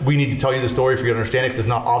we need to tell you the story for you to understand it because it's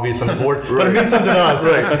not obvious on the board, but it means something to us.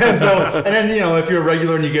 Right. And then if you're a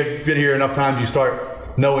regular and you get here enough times, you start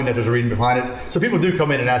knowing that there's a reason behind it. So people do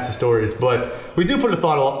come in and ask the stories, but we do put a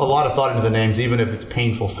lot of thought into the names, even if it's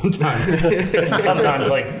painful sometimes. Sometimes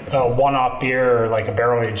like a one-off beer or like a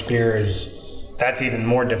barrel-aged beer that's even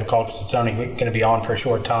more difficult because it's only going to be on for a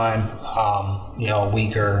short time, a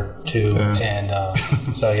week or 2. Yeah.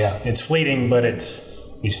 And so, yeah, it's fleeting, but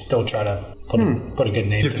we still try to put a good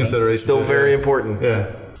name to it. It's still very important.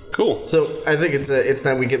 Yeah. Cool. So I think it's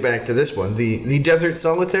time we get back to this one, the Desert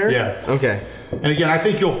Solitaire. Yeah. Okay. And again, I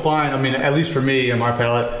think you'll find, at least for me and my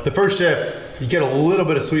palate, the first sip, you get a little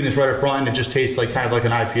bit of sweetness right up front, and it just tastes like kind of like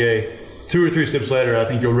an IPA. 2 or 3 sips later, I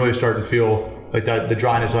think you'll really start to feel like that, the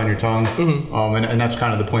dryness on your tongue, and that's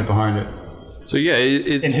kind of the point behind it. So yeah,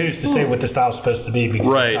 and who's to say what the style's supposed to be, because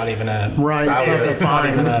it's not even it's not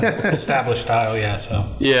even an established style. Yeah. So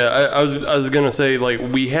yeah, I was gonna say, like,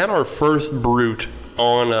 we had our first brute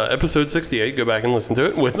on episode 68. Go back and listen to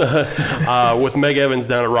it with Meg Evans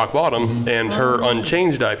down at Rock Bottom and her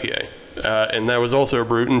Unchanged IPA. And that was also a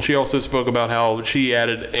brute, and she also spoke about how she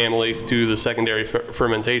added amylase to the secondary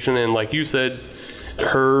fermentation, and like you said,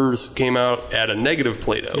 Hers came out at a negative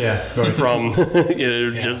Plato. Yeah, right. From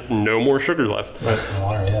just no more sugar left. Less than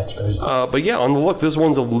water, yeah, that's crazy. But yeah, on the look, this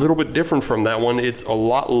one's a little bit different from that one. It's a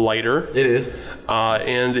lot lighter. It is.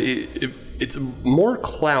 And it's more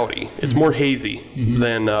cloudy. It's more hazy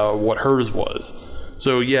than what hers was.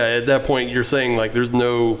 So yeah, at that point you're saying like there's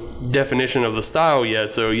no definition of the style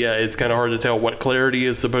yet. So yeah, it's kind of hard to tell what clarity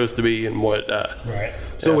is supposed to be and what. Right.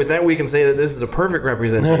 So with that, we can say that this is a perfect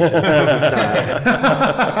representation of the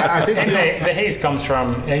style. I think And the haze comes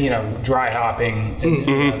from dry hopping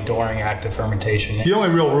and during active fermentation. the only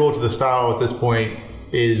real rule to the style at this point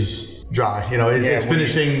is dry. It's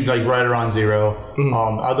finishing like right around zero.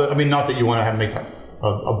 Not that you want to make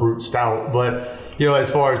a brute stout, but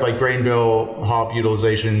as far as like grain bill, hop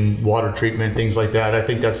utilization, water treatment, things like that, I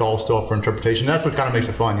think that's all still up for interpretation. That's what kind of makes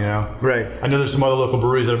it fun, Right. I know there's some other local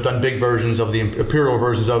breweries that have done big versions of the imperial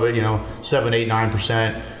versions of it, 7, 8,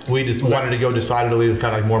 9%. We just wanted to go decidedly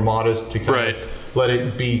kind of like more modest to kind of let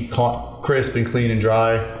it be crisp and clean and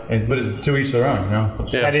dry. But it's to each their own,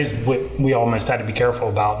 Yeah. That is what we almost had to be careful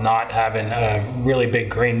about, not having a really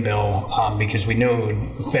big grain bill because we knew it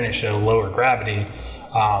would finish at a lower gravity.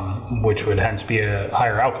 Which would hence be a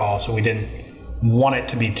higher alcohol, so we didn't want it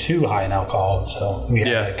to be too high in alcohol. So we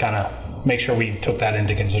had to kind of make sure we took that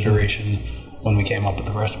into consideration when we came up with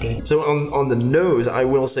the recipe. So on the nose, I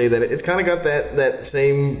will say that it's kind of got that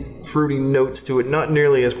same fruity notes to it, not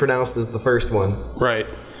nearly as pronounced as the first one. Right.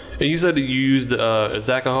 And you said you used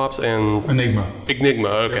Zacca hops and Enigma.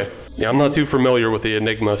 Okay. Yeah, I'm not too familiar with the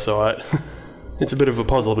Enigma, so it's a bit of a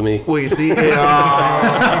puzzle to me. Well, you see, I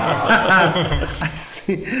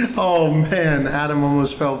see. Oh man, Adam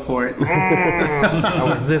almost fell for it. I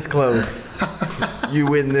was this close. You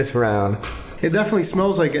win this round. It definitely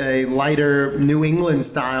smells like a lighter New England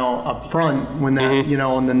style up front when that,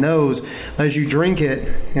 on the nose. As you drink it,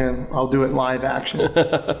 I'll do it live action.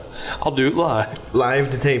 I'll do it live. Live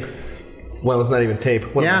to tape. Well, it's not even tape.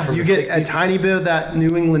 What am I, Yeah, from you the get 60s? a tiny bit of that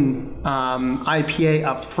New England IPA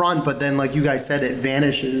up front, but then, like you guys said, it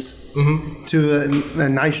vanishes to a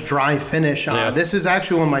nice dry finish. This is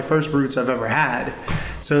actually one of my first brutes I've ever had.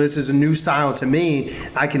 So this is a new style to me.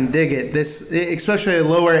 I can dig it. This, especially a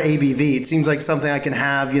lower ABV, it seems like something I can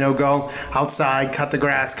have, go outside, cut the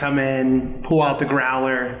grass, come in, pull out the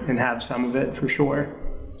growler, and have some of it for sure.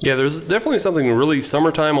 Yeah, there's definitely something really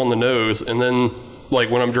summertime on the nose, and then like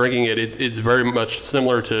when I'm drinking it, it's very much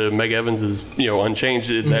similar to Meg Evans's,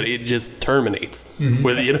 Unchanged, that it just terminates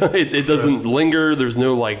with, it doesn't linger. There's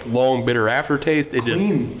no like long bitter aftertaste. It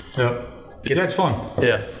Clean. Yep. That's fun.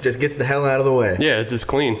 Just gets the hell out of the way. Yeah, it's just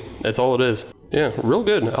clean. That's all it is. Yeah, real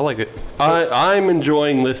good. I like it. I'm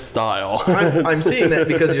enjoying this style. I'm seeing that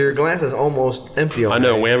because your glass is almost empty. I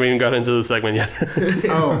know, we haven't even got into the segment yet.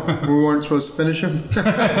 Oh, we weren't supposed to finish him?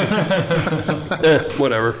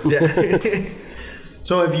 Whatever. Yeah.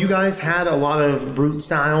 So have you guys had a lot of brute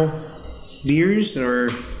style beers or?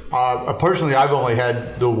 Personally, I've only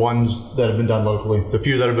had the ones that have been done locally. The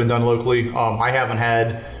few that have been done locally. I haven't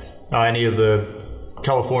had any of the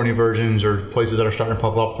California versions or places that are starting to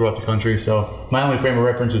pop up throughout the country. So my only frame of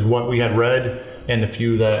reference is what we had read and the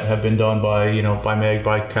few that have been done by, by Meg,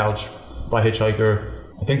 by Couch, by Hitchhiker.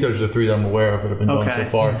 I think those are the three that I'm aware of that have been done so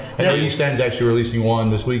far. I know East End's actually releasing one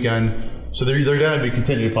this weekend. So they're going to be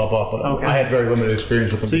continuing to pop up, but I had very limited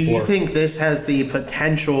experience with them before. So you think this has the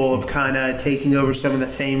potential of kind of taking over some of the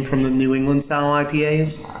fame from the New England style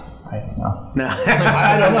IPAs? I don't know. No.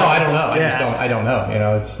 I don't know. I don't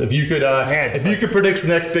know. It's if you could you could predict the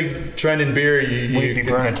next big trend in beer, we'd be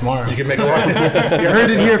burning tomorrow. You could make a lot. You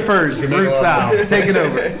heard it here first. Brute style, taking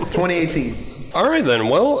over, 2018. All right then.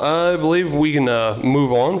 Well, I believe we can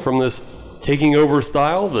move on from this taking over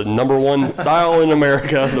style, the number one style in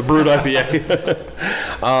America, the Brewed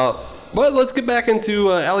IPA. But let's get back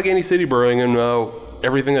into Allegheny City Brewing and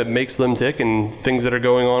everything that makes them tick and things that are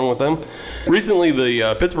going on with them. Recently,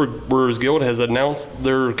 the Pittsburgh Brewers Guild has announced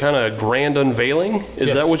their kind of grand unveiling.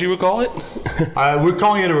 Is that what you would call it? We're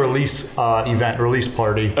calling it a release event, release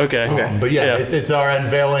party. Okay. But it's our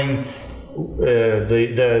unveiling.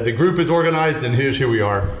 The group is organized, and here's who we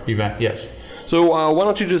are event. Yes. So why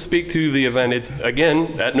don't you just speak to the event? It's,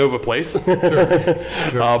 again, at Nova Place.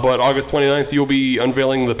 But August 29th, you'll be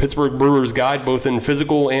unveiling the Pittsburgh Brewers Guide, both in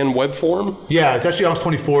physical and web form. Yeah, it's actually August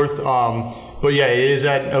 24th. But yeah, it is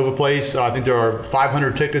at Nova Place. I think there are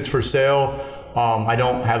 500 tickets for sale. I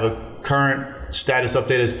don't have a current status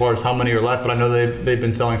update as far as how many are left, but I know they've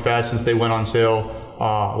been selling fast since they went on sale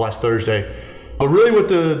last Thursday. But really what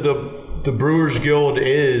the Brewers Guild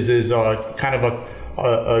is kind of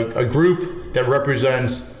a group that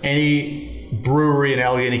represents any brewery in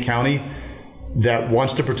Allegheny County that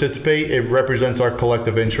wants to participate. It represents our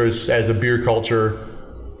collective interests as a beer culture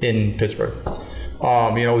in Pittsburgh.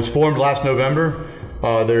 It was formed last November.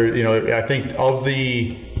 I think of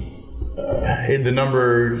the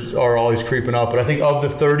numbers are always creeping up, but I think of the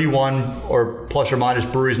 31 or plus or minus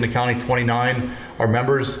breweries in the county, 29 are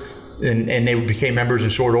members, and they became members in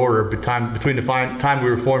short order. Between the time we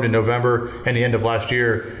were formed in November and the end of last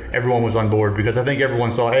year, everyone was on board, because I think everyone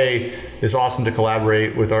saw, A, it's awesome to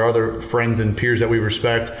collaborate with our other friends and peers that we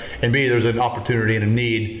respect, and B, there's an opportunity and a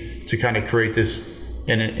need to kind of create this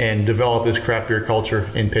and develop this craft beer culture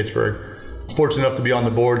in Pittsburgh. Fortunate enough to be on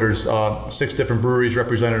the board. There's 6 different breweries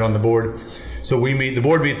represented on the board. So the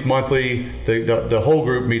board meets monthly, the whole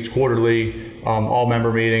group meets quarterly, all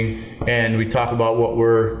member meeting, and we talk about what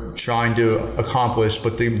we're trying to accomplish.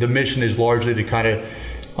 But the mission is largely to kind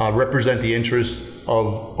of represent the interests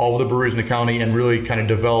of all of the breweries in the county and really kind of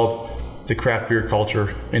develop the craft beer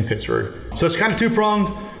culture in Pittsburgh. So it's kind of two-pronged,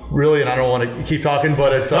 really, and I don't want to keep talking,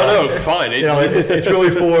 but it's fine. It's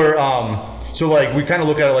really for so like we kind of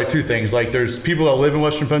look at it like two things. Like there's people that live in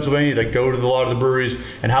Western Pennsylvania that go to a lot of the breweries,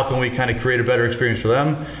 and how can we kind of create a better experience for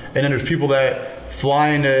them? And then there's people that fly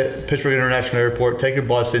into Pittsburgh International Airport, take a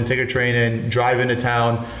bus in, take a train in, drive into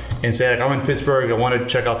town, and say, like, I'm in Pittsburgh, I want to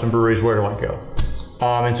check out some breweries, where do I go?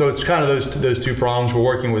 And so it's kind of those two prongs. We're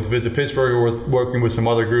working with Visit Pittsburgh, we're working with some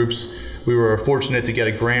other groups. We were fortunate to get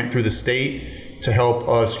a grant through the state to help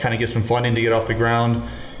us kind of get some funding to get off the ground.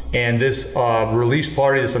 And this release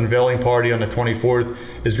party, this unveiling party on the 24th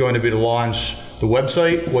is going to be to launch the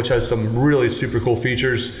website, which has some really super cool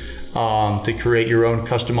features to create your own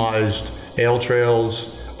customized ale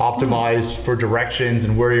trails, optimized for directions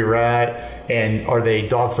and where you're at, and are they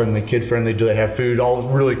dog friendly, kid friendly, do they have food, all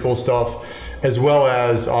really cool stuff, as well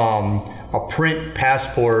as a print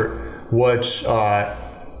passport, which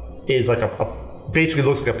is like basically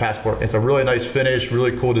looks like a passport. It's a really nice finish,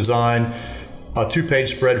 really cool design, a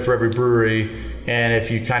 2-page spread for every brewery. And if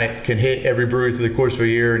you kind of can hit every brewery through the course of a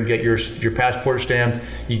year and get your passport stamped,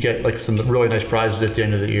 you get like some really nice prizes at the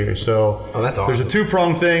end of the year. So that's awesome. There's a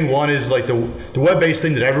two-pronged thing. One is like the web-based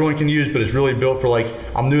thing that everyone can use, but it's really built for like,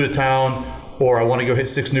 I'm new to town, or I want to go hit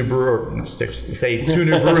 2 new breweries this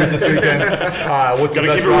weekend. What's the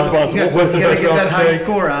best route? What's the best route to take?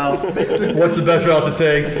 Score out. What's the best route to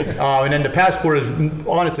take? And then the passport is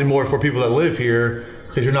honestly more for people that live here,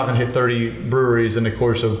 because you're not going to hit 30 breweries in the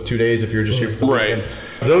course of 2 days if you're just here for the weekend.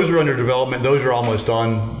 Those are under development. Those are almost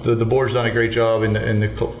done. The board's done a great job, and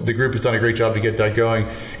the group has done a great job to get that going.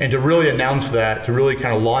 And to really announce that, to really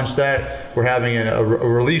kind of launch that, we're having a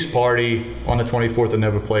release party on the 24th in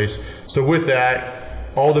Nova Place. So with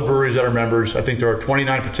that, all the breweries that are members, I think there are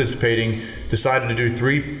 29 participating, decided to do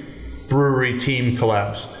 3 brewery team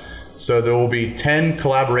collabs. So there will be 10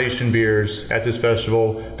 collaboration beers at this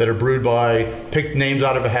festival that are brewed by picked names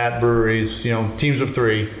out of a hat breweries, teams of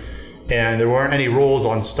 3. And there weren't any rules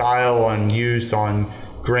on style, on use, on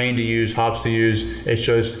grain to use, hops to use. It's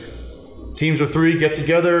just teams of 3 get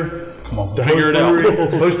together. Come on, figure it out.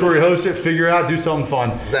 Host brewery host it, figure it out, do something fun.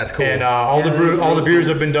 That's cool. And all the beers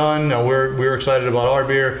have been done. We're excited about our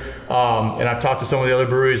beer. And I've talked to some of the other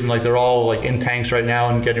breweries, and like they're all like in tanks right now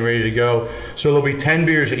and getting ready to go. So there'll be 10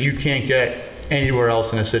 beers that you can't get anywhere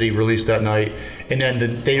else in the city released that night. And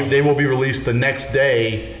then they will be released the next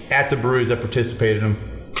day at the breweries that participated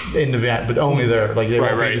in the event, but only there. Like they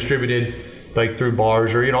won't be distributed like through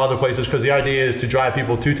bars or other places, because the idea is to drive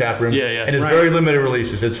people to Taproom. And it's very limited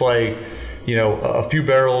releases. It's like a few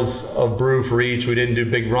barrels of brew for each. We didn't do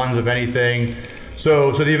big runs of anything.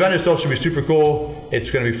 So the event itself should be super cool.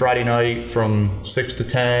 It's going to be Friday night from 6 to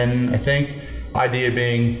 10, I think. Idea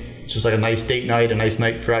being it's just like a nice date night, a nice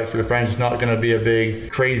night for the friends. It's not going to be a big,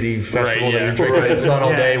 crazy festival that you're drinking in the sun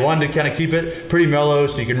all day. One, to kind of keep it pretty mellow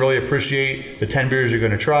so you can really appreciate the 10 beers you're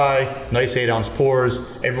going to try. Nice 8-ounce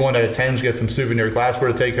pours. Everyone that attends gets some souvenir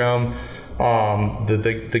glassware to take home.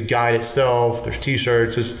 The guide itself, there's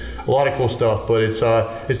t-shirts, there's a lot of cool stuff. But it's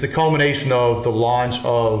the culmination of the launch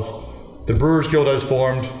of the Brewers Guild has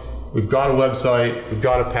formed. We've got a website, we've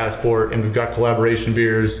got a passport, and we've got collaboration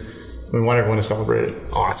beers. We want everyone to celebrate it.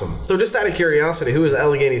 Awesome. So just out of curiosity, who is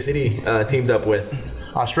Allegheny City teamed up with?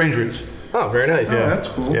 Strange Roots. Oh, very nice. Yeah, that's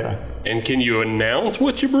cool. Yeah. And can you announce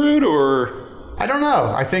what you brewed, or? I don't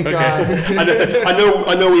know. I think. Okay.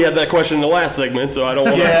 I know. We had that question in the last segment, so I don't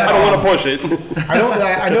want to. I don't want to push it. I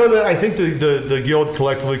know that. I think the guild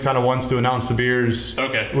collectively kind of wants to announce the beers.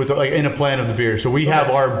 Okay. With like in a plan of the beer, so we have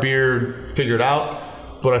our beer figured out.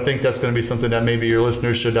 But I think that's going to be something that maybe your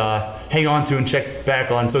listeners should hang on to and check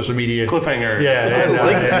back on social media. Cliffhanger. Yeah,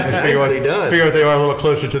 and figure out they are a little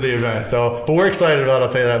closer to the event. So, but we're excited about it,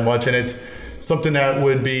 I'll tell you that much. And it's something that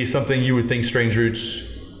would be something you would think Strange Roots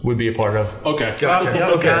would be a part of. Okay. Gotcha.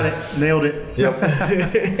 Yep, Okay. got it. Nailed it.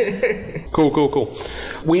 Yep. Cool.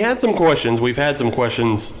 We had some questions. We've had some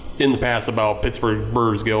questions in the past about Pittsburgh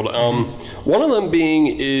Brewers Guild. One of them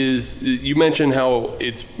being is you mentioned how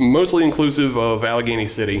it's mostly inclusive of Allegheny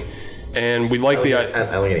City, and we like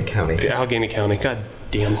Allegheny County. Allegheny County. God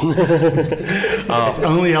damn. It's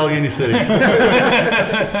only Allegheny City.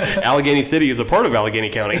 Allegheny City is a part of Allegheny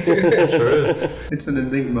County. Sure is. It's an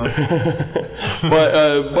enigma.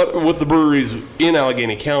 But with the breweries in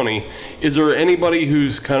Allegheny County, is there anybody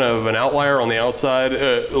who's kind of an outlier on the outside?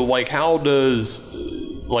 Like, how does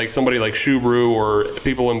like somebody like Shoe Brew or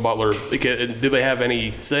people in Butler, do they have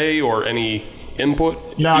any say or any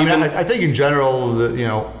input? No, I mean, I think in general,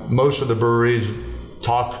 most of the breweries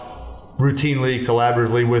talk routinely,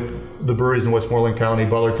 collaboratively with the breweries in Westmoreland County,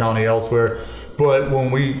 Butler County, elsewhere. But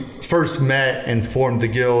when we first met and formed the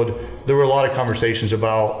guild, there were a lot of conversations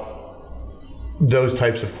about those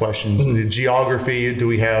types of questions. The geography, do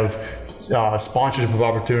we have sponsorship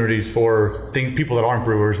opportunities for people that aren't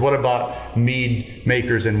brewers? What about mead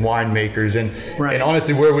makers and wine makers? And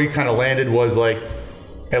honestly, where we kind of landed was like,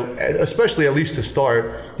 especially at least to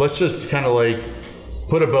start, let's just kind of like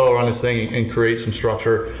put a bow around this thing and create some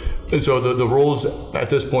structure. And so the rules at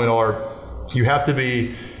this point are you have to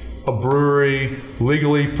be a brewery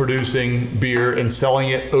legally producing beer and selling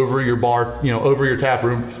it over your bar, over your tap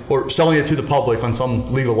room, or selling it to the public on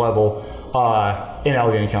some legal level in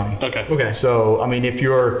Allegheny County. Okay. So, I mean, if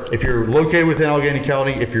you're located within Allegheny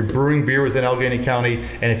County, if you're brewing beer within Allegheny County,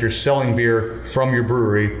 and if you're selling beer from your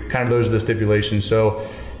brewery, kind of those are the stipulations. So,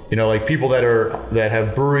 like people that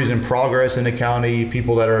have breweries in progress in the county,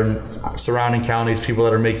 people that are in surrounding counties, people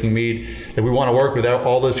that are making mead, that we want to work with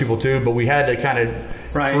all those people too. But we had to kind of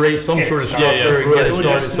create some sort of structure and get it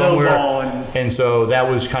started somewhere. And so that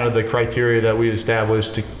was kind of the criteria that we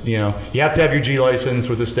established. You have to have your G license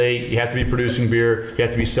with the state. You have to be producing beer. You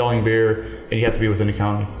have to be selling beer, and you have to be within the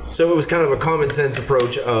county. So it was kind of a common sense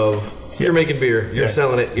approach of you're making beer, you're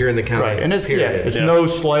selling it, you're in the county. Right, and it's no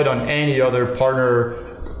slight on any other partner.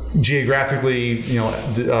 Geographically,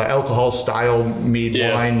 alcohol style, mead,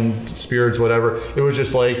 wine, spirits, whatever. It was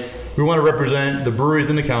just like, we want to represent the breweries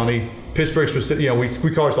in the county, Pittsburgh specific,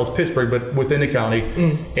 we call ourselves Pittsburgh, but within the county,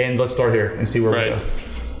 and let's start here and see where we go.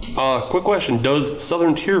 Quick question: does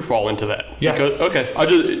Southern Tier fall into that? Yeah.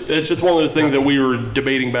 It's just one of those things that we were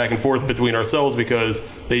debating back and forth between ourselves because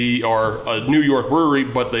they are a New York brewery,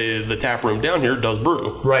 but the tap room down here does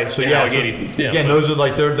brew. Right. So again, those are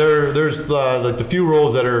like there's like the few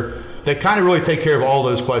rules that kind of really take care of all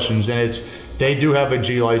those questions, and they do have a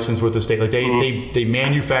G license with the state. Like they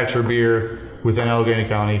manufacture beer within Allegheny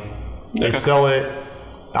County. They sell it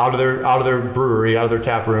out of their brewery, out of their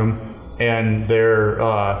tap room. And they're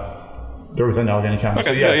within Allegheny County.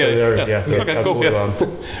 Cool.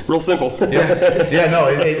 Real simple.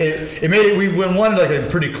 It made it. We wanted like a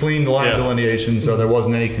pretty clean line delineation, so there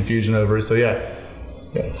wasn't any confusion over it. So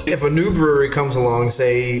if a new brewery comes along,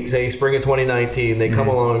 say spring of 2019, they come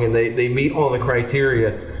along and they meet all the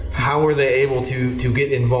criteria, how are they able to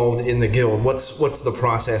get involved in the guild? What's the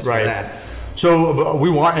process for that? So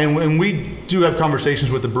we want, and we do have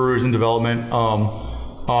conversations with the brewers in development.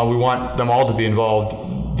 We want them all to be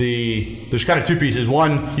involved. There's kind of two pieces.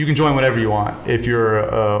 One, you can join whenever you want if you're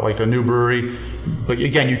like a new brewery, but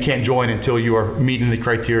again, you can't join until you are meeting the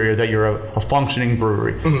criteria that you're a functioning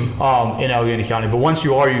brewery in Allegheny County. But once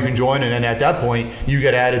you are, you can join, and then at that point, you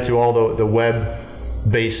get added to all the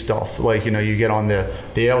web-based stuff. Like you get on the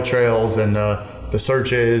ale trails and the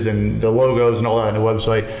searches and the logos and all that on the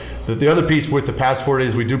website. The other piece with the passport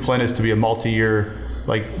is we do plan this to be a multi-year.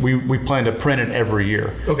 Like we plan to print it every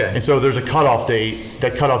year. Okay. And so there's a cutoff date.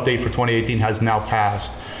 That cutoff date for 2018 has now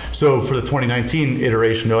passed. So for the 2019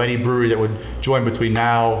 iteration, though, any brewery that would join between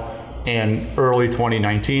now and early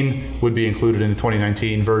 2019 would be included in the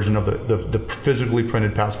 2019 version of the physically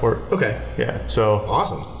printed passport. Okay. Yeah. So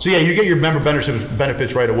awesome. So you get your member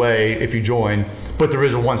benefits right away if you join. But there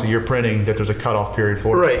is a once a year printing that there's a cutoff period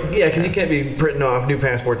for. Right, yeah, because you can't be printing off new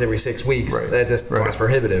passports every 6 weeks. Right. That just costs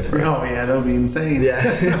prohibitive. Right. Oh, yeah, that would be insane.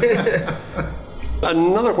 Yeah.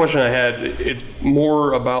 Another question I had, it's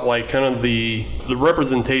more about like kind of the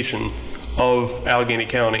representation of Allegheny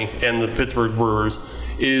County and the Pittsburgh Brewers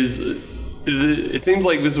is, it seems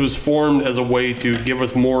like this was formed as a way to give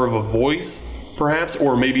us more of a voice, perhaps,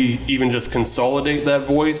 or maybe even just consolidate that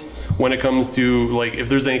voice when it comes to, like, if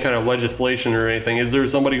there's any kind of legislation or anything. Is there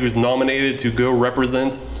somebody who's nominated to go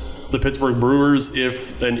represent the Pittsburgh Brewers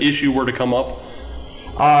if an issue were to come up?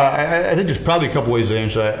 I think there's probably a couple ways to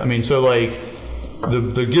answer that. I mean, so like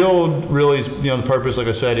the guild really, the purpose, like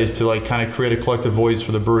I said, is to like kind of create a collective voice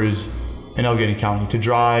for the breweries in Allegheny County, to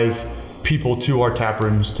drive people to our tap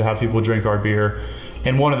rooms, to have people drink our beer.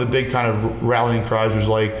 And one of the big kind of rallying cries was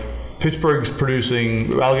like, Pittsburgh's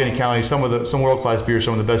producing, Allegheny County, some world-class beers,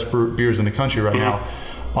 some of the best beers in the country right now.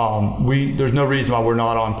 There's no reason why we're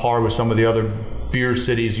not on par with some of the other beer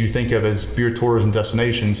cities you think of as beer tourism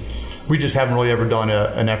destinations. We just haven't really ever done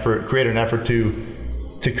created an effort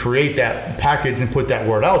to create that package and put that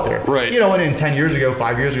word out there. Right. And in 10 years ago,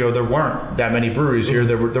 5 years ago, there weren't that many breweries here.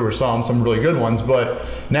 There were some really good ones, but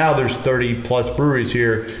now there's 30 plus breweries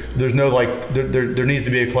here. There's no there needs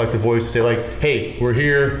to be a collective voice to say like, hey, we're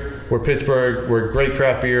here, we're Pittsburgh, we're great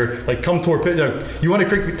craft beer. Like, come to our Pittsburgh. You want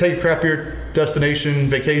to take a craft beer destination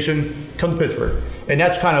vacation? Come to Pittsburgh. And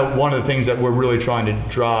that's kind of one of the things that we're really trying to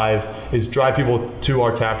drive people to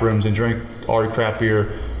our tap rooms and drink our craft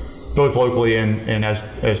beer, both locally and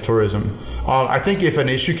as tourism. I think if an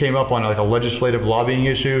issue came up on like a legislative lobbying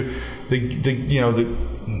issue,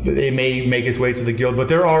 it may make its way to the guild. But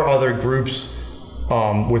there are other groups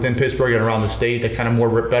within Pittsburgh and around the state that kind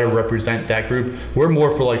of better represent that group. We're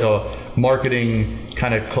more for like a marketing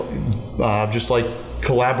kind of just like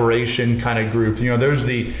collaboration kind of group. There's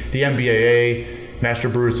the MBAA, Master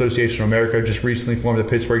Brewer Association of America, just recently formed the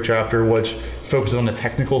Pittsburgh chapter, which focuses on the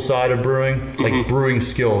technical side of brewing, like brewing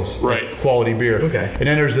skills, right, like quality beer. Okay. And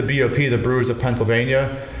then there's the BOP, the Brewers of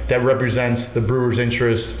Pennsylvania, that represents the brewers'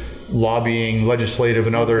 interests, lobbying, legislative,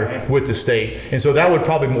 and other with the state. And so that would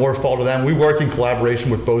probably more fall to them. We work in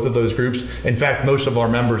collaboration with both of those groups. In fact, most of our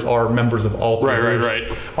members are members of all three groups. Right.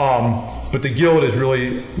 But the guild is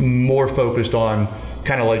really more focused on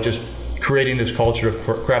kind of like just creating this culture of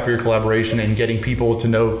craft beer collaboration and getting people to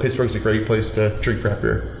know Pittsburgh's a great place to drink craft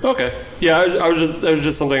beer. Okay. Yeah, that was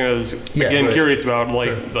just something I was curious about.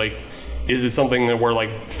 Like, is it something that where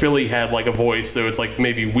like Philly had like a voice, so it's like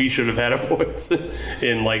maybe we should have had a voice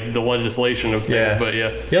in like the legislation of things? Yeah. But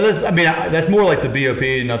yeah. That's more like the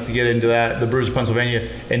BOP, not to get into that. The Brewers of Pennsylvania,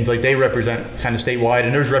 and it's like they represent kind of statewide,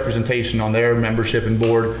 and there's representation on their membership and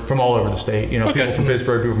board from all over the state. People from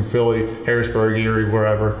Pittsburgh, people from Philly, Harrisburg, Erie,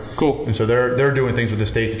 wherever. Cool. And so they're doing things with the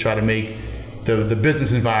state to try to make the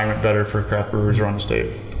business environment better for craft brewers around the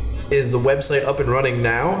state. Is the website up and running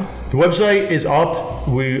now? The website is up.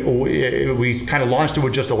 We kind of launched it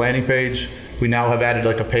with just a landing page. We now have added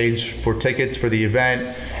like a page for tickets for the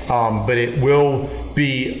event, but it will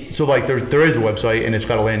be there is a website and it's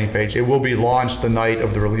got a landing page. It will be launched the night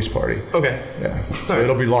of the release party. Okay. Yeah. So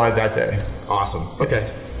it'll be live that day. Awesome. Okay.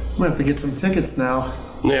 I'm gonna have to get some tickets now.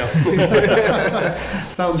 Yeah.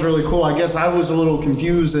 Sounds really cool. I guess I was a little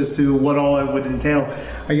confused as to what all it would entail.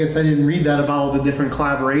 I guess I didn't read that about all the different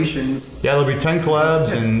collaborations. Yeah, there'll be 10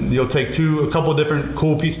 collabs, and you'll take a couple of different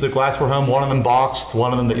cool pieces of glassware home. One of them boxed,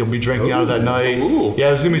 one of them that you'll be drinking out of that night. Ooh. Yeah,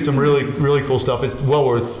 there's gonna be some really, really cool stuff. It's well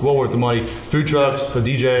worth the money. Food trucks, the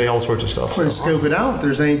DJ, all sorts of stuff. I'm gonna scope it out. If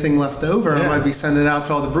there's anything left over, I might be sending it out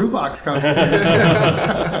to all the brew box customers.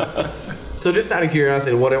 So just out of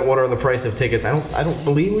curiosity, what are the price of tickets? I don't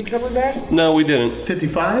believe we covered that. No, we didn't.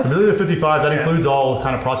 55? Really, the 55, that includes all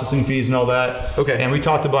kind of processing fees and all that. Okay. And we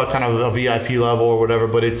talked about kind of a VIP level or whatever,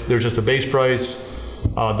 but there's just a base price,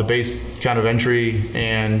 the base kind of entry,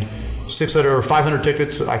 and 600 or 500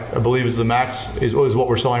 tickets, I believe is the max, is what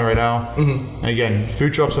we're selling right now. Mm-hmm. And again,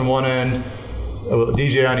 food trucks on one end, a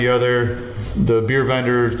DJ on the other, the beer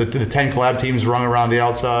vendors, the 10 collab teams run around the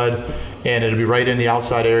outside, and it'll be right in the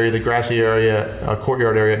outside area, the grassy area,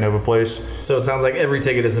 courtyard area at Nova Place. So it sounds like every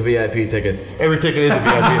ticket is a VIP ticket. Every ticket is a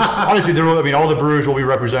VIP. Honestly, all the brewers will be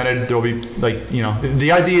represented. There'll be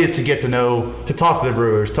the idea is to get to talk to the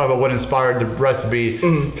brewers, talk about what inspired the recipe,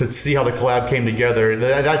 to see how the collab came together.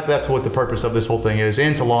 That's what the purpose of this whole thing is,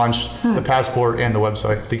 and to launch the passport and the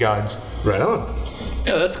website, the guides. Right on.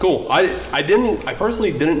 Yeah, that's cool. I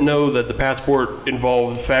personally didn't know that the passport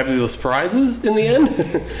involved fabulous prizes in the end.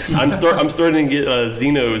 I'm starting to get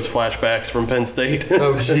Zeno's flashbacks from Penn State.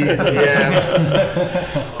 Oh, jeez,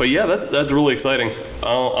 yeah. But yeah, that's really exciting.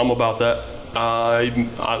 I'm about that.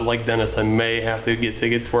 I like Dennis. I may have to get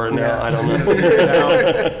tickets for it now. Yeah. I don't know.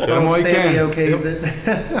 So Sammy okays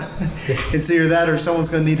it. It's either that or someone's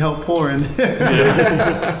going to need help pouring.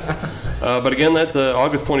 But again, that's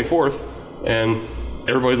August 24th, and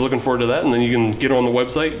everybody's looking forward to that. And then you can get on the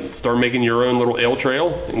website, start making your own little ale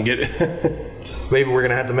trail, and get it. Maybe we're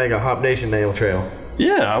gonna have to make a Hop Nation ale trail.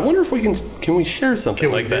 Yeah, I wonder if we can we share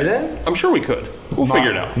something like that? Can we do that? I'm sure we could. We'll figure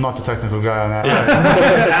it out. I'm not the technical guy on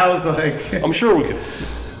that. I was like, I'm sure we could.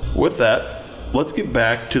 With that, let's get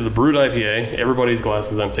back to the brewed IPA. Everybody's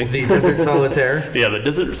glass is empty. The Desert Solitaire. Yeah, the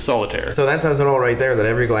Desert Solitaire. So that says it all right there, that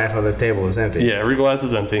every glass on this table is empty. Yeah, every glass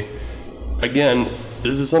is empty. again,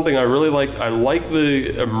 this is something I really like. I like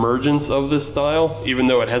the emergence of this style, even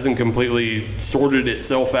though it hasn't completely sorted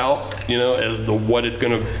itself out, as what its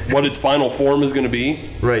final form is going to be.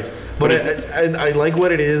 Right. But I like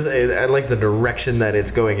what it is. I like the direction that it's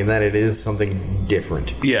going, and that it is something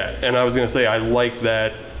different. Yeah, and I was going to say, I like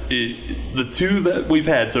that the two that we've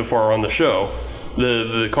had so far on the show,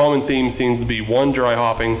 the common theme seems to be 1, dry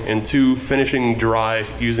hopping, and 2, finishing dry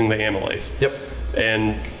using the amylase. Yep.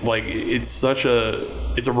 And it's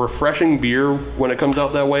a refreshing beer when it comes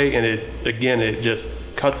out that way, and it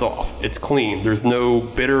just cuts off. It's clean. There's no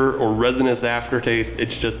bitter or resinous aftertaste.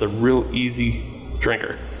 It's just a real easy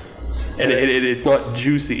drinker. And it's not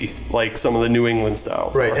juicy like some of the New England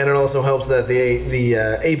styles. Right, and it also helps that the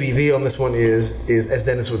ABV on this one is, as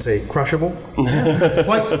Dennis would say, crushable.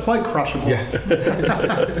 quite crushable. Yes.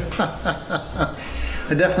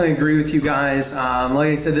 I definitely agree with you guys. Like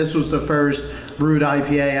I said, this was the first brewed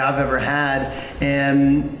IPA I've ever had,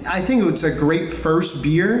 and I think it's a great first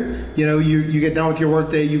beer. You get done with your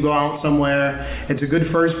workday, you go out somewhere, it's a good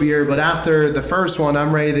first beer, but after the first one,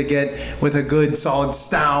 I'm ready to get with a good solid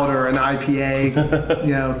stout or an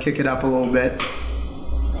IPA, kick it up a little bit.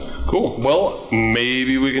 Cool. Well,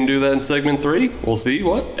 maybe we can do that in segment 3. We'll see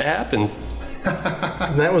what happens.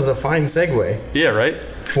 That was a fine segue. Yeah, right?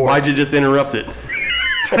 Why'd you just interrupt it?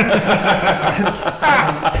 I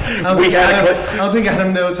don't think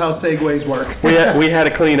Adam knows how segues work. we had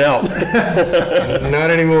to clean out. Not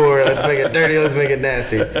anymore. Let's make it dirty. Let's make it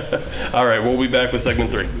nasty. All right, we'll be back with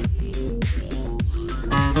segment 3.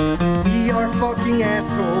 We are fucking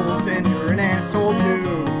assholes, and you're an asshole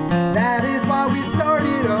too. That is why we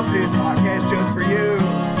started up this podcast just for you.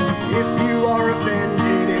 If you are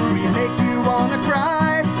offended, if we make you wanna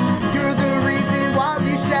cry, you're the reason why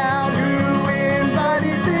we shout, who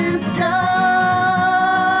invited this guy?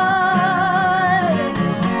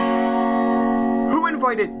 Who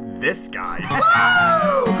invited this guy?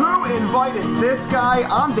 Who invited this guy?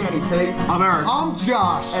 I'm Danny T. I'm Eric. I'm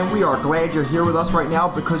Josh. And we are glad you're here with us right now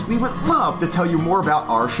because we would love to tell you more about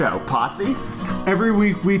our show. Potsy? Every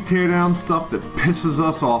week we tear down stuff that pisses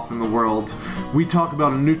us off in the world. We talk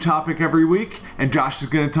about a new topic every week, and Josh is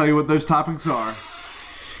going to tell you what those topics are.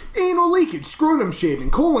 Anal leakage, scrotum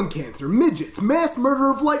shaving, colon cancer, midgets, mass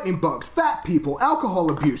murder of lightning bugs, fat people,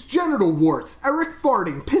 alcohol abuse, genital warts, Eric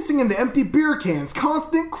farting, pissing into empty beer cans,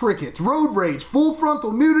 constant crickets, road rage, full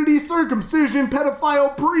frontal nudity, circumcision,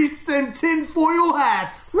 pedophile priests, and tinfoil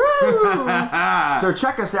hats. So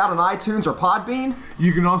check us out on iTunes or Podbean.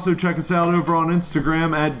 You can also check us out over on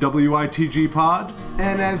Instagram at WITGPod.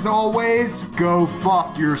 And as always, go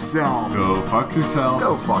fuck yourself. Go fuck yourself.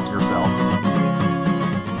 Go fuck yourself.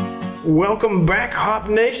 Welcome back, Hop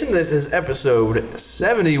Nation. This is episode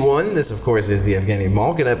 71. This, of course, is the Evgeny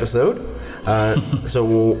Malkin episode. So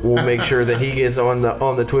we'll make sure that he gets on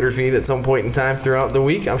the Twitter feed at some point in time throughout the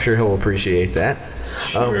week. I'm sure he'll appreciate that.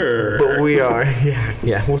 Sure. But we are,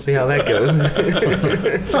 yeah, we'll see how that goes.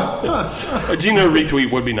 A Gino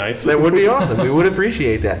retweet would be nice. That would be awesome. We would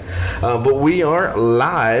appreciate that. But we are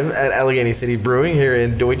live at Allegheny City Brewing here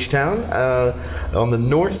in Deutschtown, on the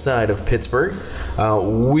north side of Pittsburgh.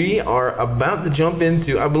 We are about to jump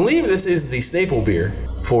into, I believe this is the staple beer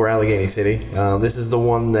for Allegheny City. This is the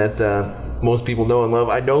one that most people know and love.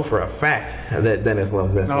 I know for a fact that Dennis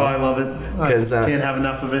loves this one. I love it. I can't have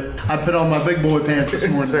enough of it. I put on my big boy pants this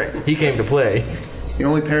morning. That's right. He came to play. The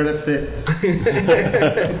only pair that fit.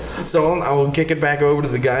 So I'll kick it back over to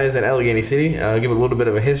the guys at Allegheny City. Give a little bit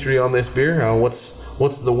of a history on this beer.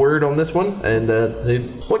 What's the word on this one? And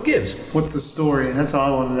what gives? What's the story? That's all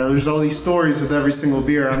I want to know. There's all these stories with every single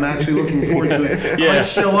beer. I'm actually looking forward to it. I might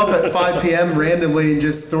show up at 5 p.m. randomly and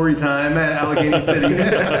just story time at Allegheny City.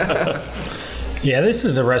 Yeah, this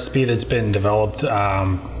is a recipe that's been developed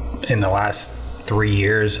in the last 3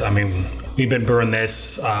 years. I mean, we've been brewing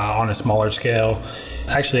this on a smaller scale.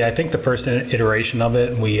 Actually, I think the first iteration of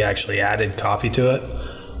it, we actually added coffee to it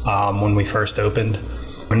when we first opened.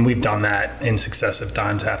 And we've done that in successive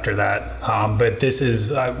times after that. But this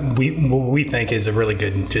is, what we think is a really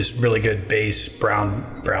good base brown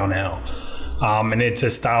ale. And it's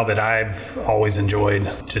a style that I've always enjoyed,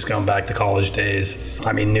 just going back to college days.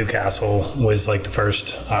 I mean, Newcastle was like the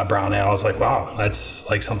first brown ale. I was like, wow, that's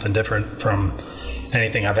like something different from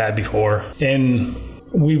anything I've had before. And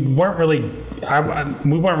we weren't really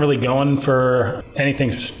going for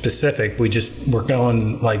anything specific. We just were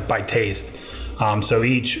going like by taste. So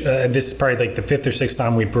this is probably like the 5th or 6th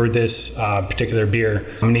time we brewed this particular beer.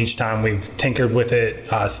 And each time we've tinkered with it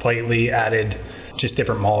slightly, added just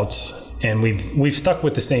different malts. And we've stuck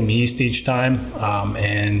with the same yeast each time,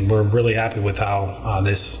 and we're really happy with how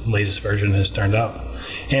this latest version has turned out.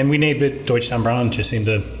 And we named it Deutschtown Brown. Just seemed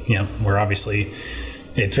to, we're obviously,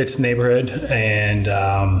 it fits the neighborhood, and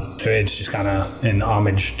it's just kind of an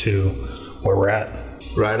homage to where we're at.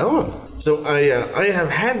 Right on. So I have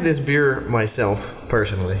had this beer myself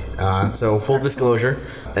personally. So full disclosure,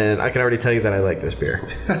 and I can already tell you that I like this beer.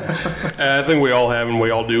 I think we all have, and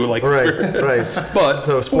we all do like this beer. Right. But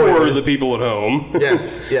so for the people at home,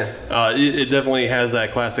 yes. It definitely has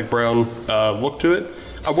that classic brown look to it.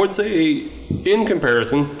 I would say, in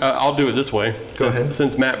comparison, I'll do it this way.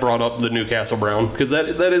 Since Matt brought up the Newcastle Brown, because that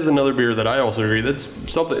is another beer that I also agree. That's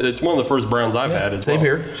something. It's one of the first browns I've had as well.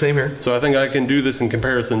 Same here. So I think I can do this in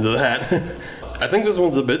comparison to that. I think this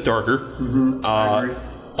one's a bit darker. Mm-hmm. I agree.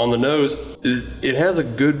 On the nose, it has a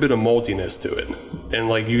good bit of maltiness to it, and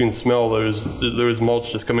like you can smell those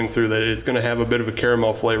malts just coming through. That it's going to have a bit of a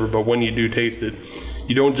caramel flavor, but when you do taste it,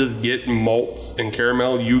 you don't just get malts and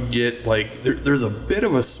caramel. You get there's a bit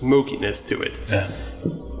of a smokiness to it. Yeah.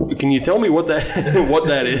 Can you tell me what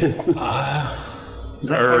that is?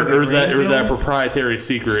 Or is that proprietary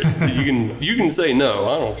secret? You can say no.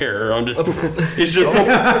 I don't care. It's just.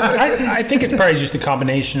 I think it's probably just a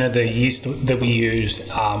combination of the yeast that we use.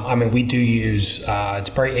 We do use it's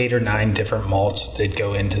probably 8 or 9 different malts that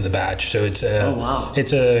go into the batch. So it's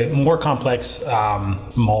a more complex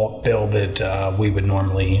malt bill that we would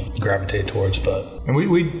normally gravitate towards. And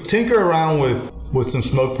we tinker around with some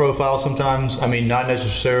smoke profiles sometimes. I mean, not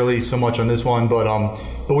necessarily so much on this one,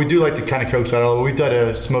 but we do like to kind of coax out. We've done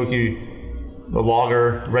a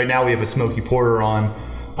lager. Right now we have a smoky porter on.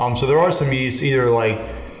 So there are some yeast, either like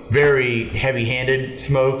very heavy-handed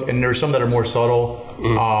smoke, and there's some that are more subtle.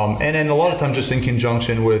 And then a lot of times just in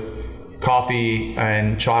conjunction with coffee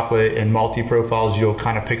and chocolate and malty profiles, you'll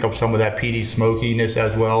kind of pick up some of that peaty smokiness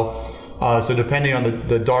as well. So depending on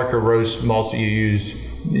the darker roast malts that you use,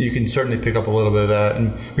 you can certainly pick up a little bit of that.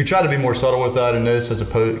 And we try to be more subtle with that in this as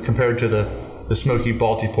opposed compared to the smoky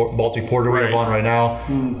Baltic porter we have on right now,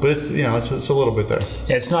 but it's it's a little bit there.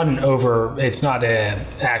 Yeah, it's not an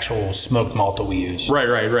actual smoked malt that we use. Right.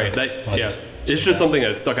 It's just something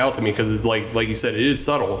that stuck out to me because it's like you said, it is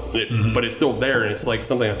subtle, but it's still there, and it's like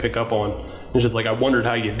something I pick up on. It's just like I wondered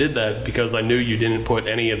how you did that because I knew you didn't put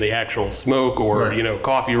any of the actual smoke or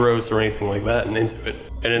coffee roast or anything like that into it.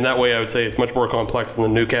 And in that way, I would say it's much more complex than the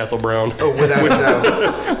Newcastle Brown. Oh, without a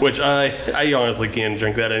doubt. Which I honestly can't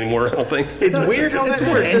drink that anymore, I don't think. It's weird how that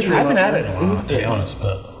works. I haven't had it in a while, to be honest.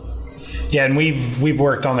 But yeah, and we've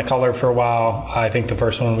worked on the color for a while. I think the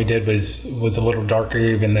first one we did was a little darker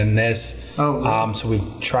even than this. Oh. So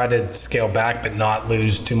we've tried to scale back but not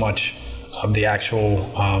lose too much of the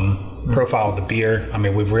actual profile of the beer. I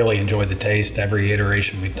mean, we've really enjoyed the taste, every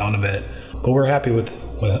iteration we've done of it. But we're happy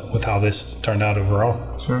with how this turned out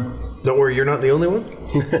overall. Sure. Don't worry, you're not the only one.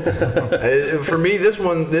 For me, this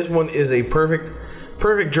one is a perfect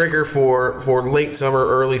drinker for late summer,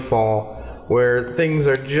 early fall, where things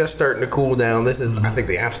are just starting to cool down. This is, I think,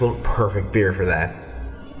 the absolute perfect beer for that.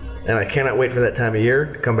 And I cannot wait for that time of year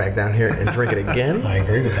to come back down here and drink it again. I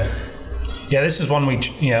agree with that. Yeah, this is one we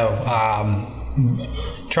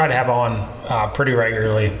try to have on pretty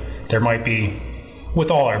regularly. There might be,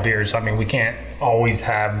 with all our beers, I mean, we can't always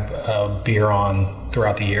have a beer on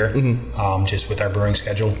throughout the year, just with our brewing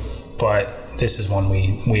schedule. But this is one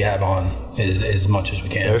we have on as much as we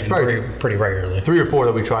can, pretty regularly. 3 or 4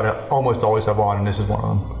 that we try to almost always have on, and this is one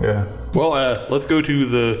of them. Yeah. Well, let's go to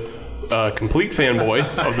the complete fanboy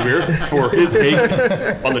of the beer for his take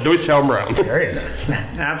on the Deutschtown Brown. There he is.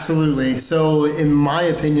 Absolutely. So, in my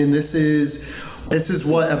opinion, this is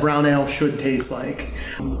what a brown ale should taste like.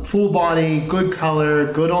 Full body, good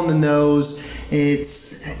color, good on the nose.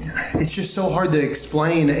 It's just so hard to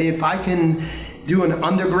explain. If I can do an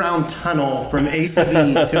underground tunnel from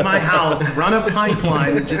ACB to my house, run a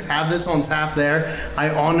pipeline, and just have this on tap there, I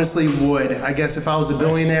honestly would. I guess if I was a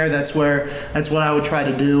billionaire, that's what I would try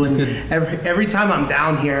to do. And every time I'm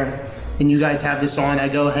down here and you guys have this on, I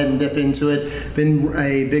go ahead and dip into it. Been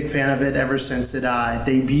a big fan of it ever since it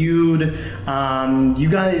debuted. You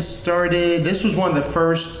guys started, this was one of the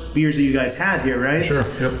first beers that you guys had here, right? Sure,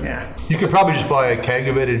 yep. Yeah. You could probably just buy a keg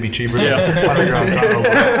of it, it'd be cheaper than underground tunnel.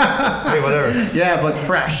 Hey, whatever. Yeah, but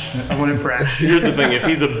fresh. I want it fresh. Here's the thing, if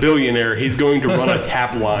he's a billionaire, he's going to run a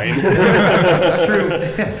tap line. This is true.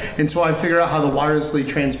 And so I figure out how to wirelessly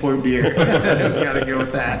transport beer. Gotta go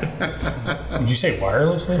with that. Did you say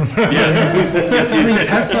wirelessly? Yes. I mean,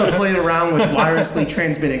 Tesla played around with wirelessly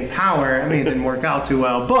transmitting power. I mean, it didn't work out too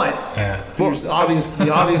well, but here's the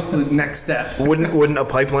obvious next step. Wouldn't a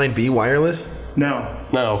pipeline be wireless? No.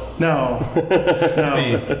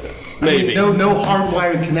 Maybe. No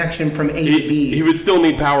hardwired connection from A to B. He would still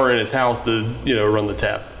need power in his house to, run the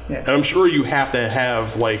tap. Yeah. And I'm sure you have to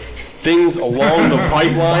have things along the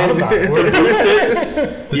pipeline to boost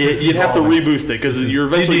it. You'd have to reboost it because you're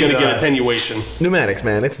eventually going to get attenuation. Pneumatics,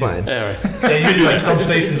 man, it's fine. Anyway. Yeah, you do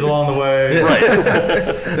substations along the way.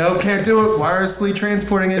 Right. No, can't do it. Wirelessly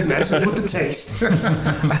transporting it messes with the taste.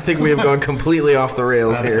 I think we have gone completely off the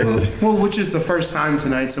rails here. Well, which is the first time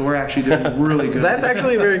tonight, so we're actually doing really good. That's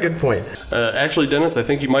actually a very good point. Actually, Dennis, I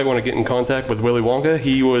think you might want to get in contact with Willy Wonka.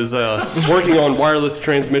 He was working on wireless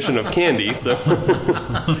transmission of candy, so...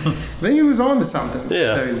 I think he was on to something,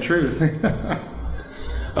 yeah. to tell you the truth.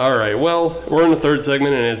 All right, well, we're in the third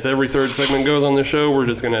segment, and as every third segment goes on the show, we're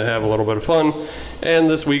just going to have a little bit of fun. And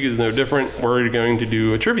this week is no different. We're going to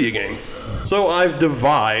do a trivia game. So I've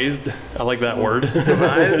devised, I like that word.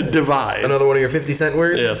 Devised. Another one of your 50-cent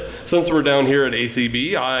words? Yes. Since we're down here at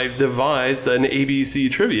ACB, I've devised an ABC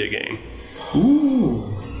trivia game.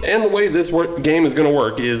 Ooh. And the way this game is going to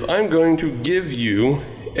work is I'm going to give you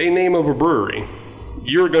a name of a brewery.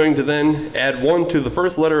 You're going to then add 1 to the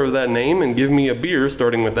first letter of that name and give me a beer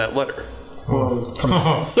starting with that letter.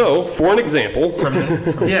 So, for an example...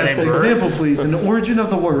 Yes, example please, an origin of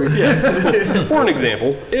the word. Yes. For an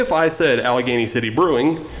example, if I said Allegheny City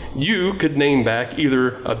Brewing, you could name back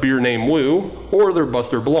either a beer named Woo or their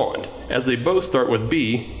Buster Blonde, as they both start with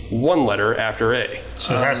B, 1 letter after A.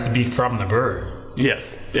 So it has to be from the brewery.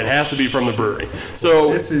 Yes, it has to be from the brewery.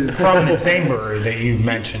 So this is from the same brewery that you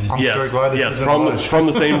mentioned. Yes, from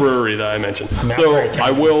the same brewery that I mentioned. So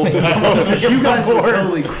I will. You guys will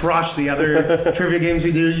totally crush the other trivia games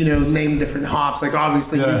we do. Name different hops.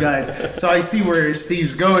 Obviously, you guys. So I see where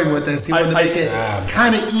Steve's going with this. He wanted to make it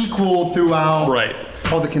kind of equal throughout. Right.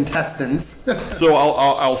 All the contestants. So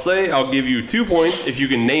I'll say I'll give you 2 points if you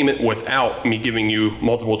can name it without me giving you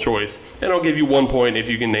multiple choice, and I'll give you 1 point if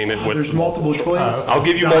you can name it with. There's multiple choice. I'll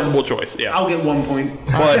give you multiple choice. Yeah. I'll get 1 point.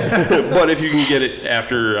 But if you can get it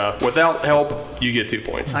after without help, you get 2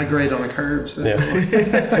 points. I grade on a curve, so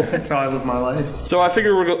that's how I live my life. So I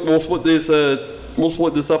figure we'll split this. We'll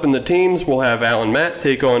split this up in the teams. We'll have Al and Matt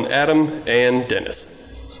take on Adam and Dennis.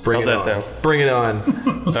 How's that sound? Bring it on.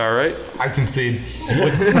 All right. I concede.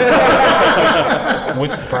 What's the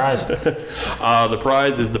prize? The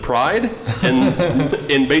prize is the pride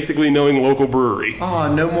in basically knowing local breweries.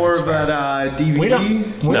 Oh, no more of that DVD?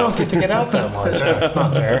 We don't get to get out that much. It's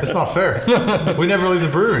not fair. It's not fair. We never leave the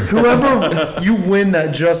brewery. Whoever you win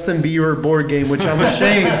that Justin Bieber board game, which I'm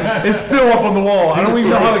ashamed, it's still up on the wall. I don't even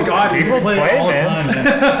know how it got here. People play it all the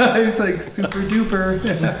time. It's like super duper.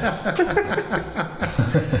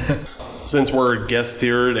 Since we're guests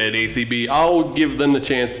here at ACB, I'll give them the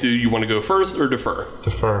chance. Do you want to go first or defer?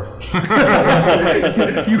 Defer.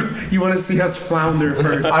 You want to see us flounder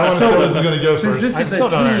first? I want to know who's going to go first. Since this is a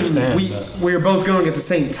team, we're both going at the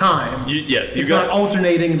same time. Yes. It's not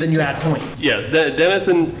alternating, then you add points. Yes, Dennis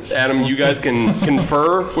and Adam, you guys can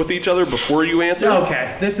confer with each other before you answer.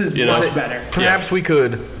 Okay, this is much better. Perhaps we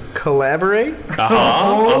could collaborate?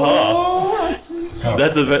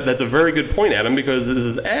 That's a very good point, Adam, because this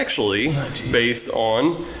is actually based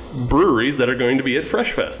on breweries that are going to be at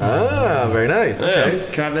Fresh Fest. Ah, very nice. Okay.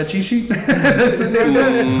 Yeah. Can I have that cheat sheet?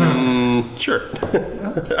 Sure.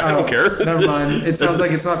 I don't care. Never mind. It sounds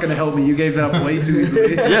like it's not going to help me. You gave that up way too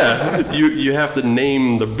easily. Yeah, you have to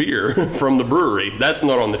name the beer from the brewery. That's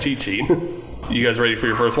not on the cheat sheet. You guys ready for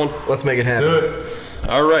your first one? Let's make it happen. Do it.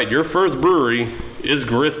 All right, your first brewery is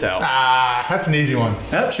Grist House. Ah, that's an easy one.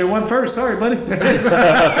 Yep, should have won first. Sorry, buddy.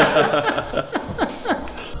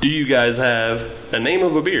 Do you guys have a name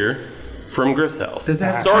of a beer from Grist House? Does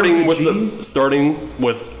that starting with G? starting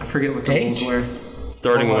with I forget what the rules were.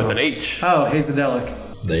 starting with an H. Oh, Hazadelic.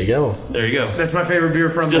 There you go. There you go. That's my favorite beer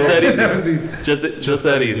from Just there. that easy. Just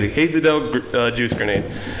that easy. Hazadel juice grenade.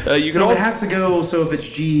 You can So also it has to go. So if it's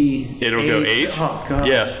G, it'll go H. Oh God.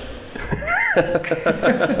 Yeah.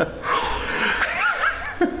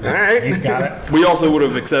 All right. He's got it. We also would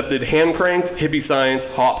have accepted Hand Cranked, Hippie Science,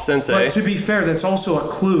 Hop Sensei. But to be fair, that's also a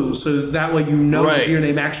clue, so that way you know Right. the beer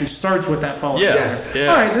name actually starts with that following. Yes. Yeah.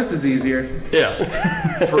 All right, this is easier. Yeah.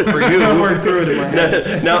 For you. I worked through it in my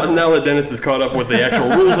head. now that Dennis is caught up with the actual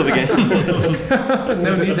rules of the game.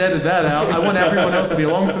 No need to edit that out. I want everyone else to be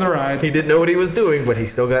along for the ride. He didn't know what he was doing, but he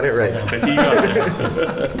still got it right. He got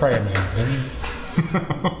there. Probably.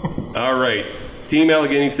 All right. Team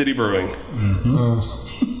Allegheny City Brewing.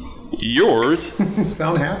 Yours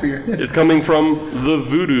Sound happier. is coming from the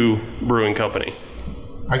Voodoo Brewing Company.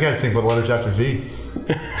 I got to think what letters after V.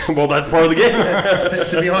 Well, that's part of the game.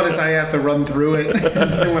 To be honest, I have to run through it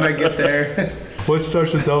when I get there. What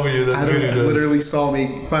starts with W that Adam Voodoo does? literally saw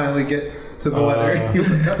me finally get to the letter. He was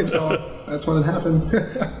like, "Oh, so that's when it happened."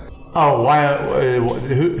 Oh,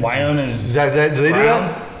 who? Wyona's. Did they do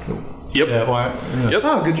that? Yep. Yep.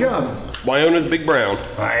 Oh, good job. Wyona's Big Brown.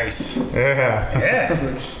 Nice. Yeah.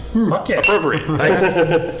 Yeah. Fuck yeah.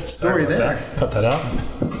 Appropriate. Story there. Cut that out.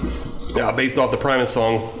 Yeah, based off the Primus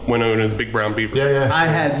song, Wyona's Big Brown Beaver. Yeah. I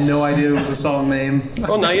had no idea it was a song name.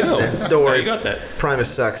 Well, now you know. Don't worry. Now you got that.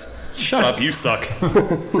 Primus sucks. Shut up, you suck.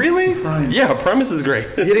 Really? Yeah, Primus is great.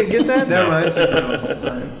 You didn't get that? Never mind. It's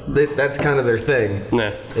like, That's kind of their thing.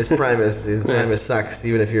 Nah. It's Primus. Primus sucks.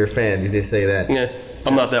 Even if you're a fan, you just say that. Yeah.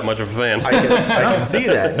 I'm not that much of a fan. I can see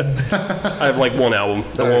that. I have like one album,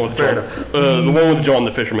 the one with fair John, the one with John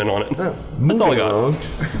the Fisherman on it. That's all I got.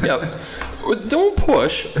 Yep. Don't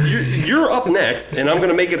push. You're up next, and I'm going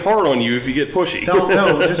to make it hard on you if you get pushy.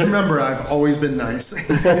 no, just remember, I've always been nice.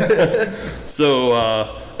 So,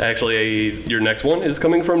 actually, your next one is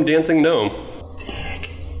coming from Dancing Gnome.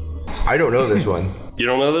 I don't know this one. You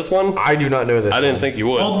don't know this one? I do not know this I didn't think you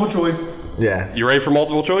would. Multiple choice. Yeah. You ready for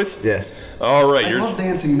multiple choice? Yes. All right. I love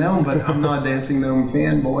Dancing Gnome, but I'm not a Dancing Gnome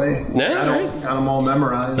fanboy. Nah, I don't got them all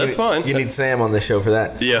memorized. That's fine. You need Sam on this show for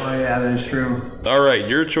that. Yeah. Oh yeah, that is true. All right.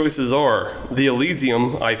 Your choices are the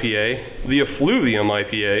Elysium IPA, the Effluvium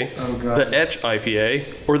IPA, Oh, God. the Etch IPA,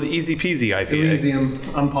 or the Easy Peasy IPA. Elysium,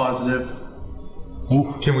 I'm positive.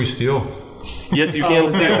 Can we steal? Yes, you can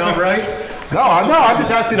steal. Not right? No, I'm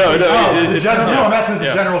just asking. No, I'm asking as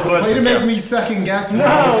a general question. Way to make me second guess me. No,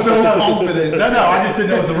 I'm so no. confident. No, I just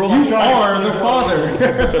didn't know what the rules. You are the father.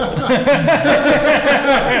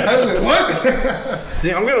 What?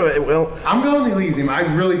 See, I'm going Elysium. I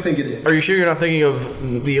really think it is. Are you sure you're not thinking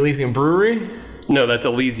of the Elysium Brewery? No, that's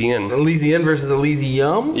Elysian. Elysian versus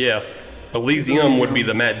Elysium? Yeah. Elysium would be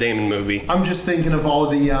the Matt Damon movie. I'm just thinking of all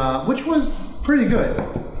the, which was pretty good.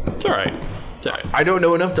 It's all right. It's all right. I don't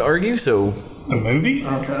know enough to argue, so The movie?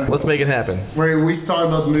 Okay. let's make it happen. Wait, are we talking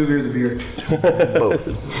about the movie or the beer? Both.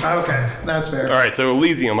 Okay, that's fair. All right, so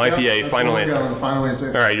Elysium Yep, IPA, that's final where we're answer. going, Final answer.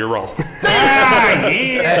 All right, you're wrong.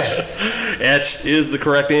 Yeah. Etch is the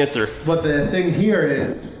correct answer. But the thing here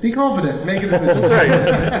is, be confident, make a decision.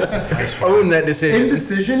 That's right. Own that decision.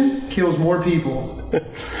 Indecision kills more people.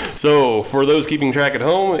 So, for those keeping track at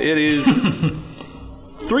home, it is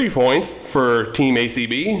 3 points for Team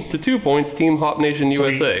ACB to 2 points Team Hop Nation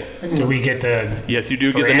USA. Do we get to? Yes, you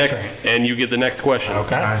do get the next, and you get the next question.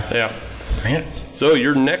 Okay. Yeah. Dang it. So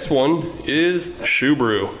your next one is Shoe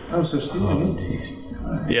Brew. Oh, so stealing is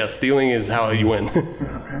Yeah, stealing is how you win.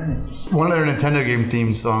 One of their Nintendo game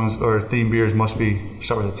theme songs or theme beers must be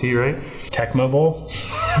start with a T, right? Tecmo Bowl.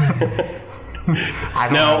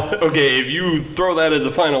 Now, okay, if you throw that as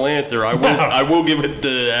a final answer, I will give it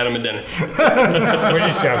to Adam and Dennis. We're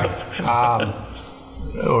just joking.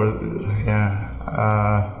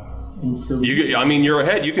 I mean, you're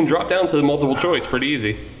ahead. You can drop down to the multiple choice pretty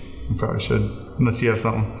easy. You probably should, unless you have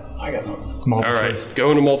something. I got no. Multiple All right, choice.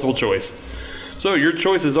 go into multiple choice. So your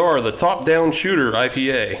choices are the Top Down Shooter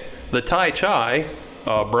IPA, the Tai Chai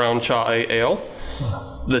Brown Chai Ale,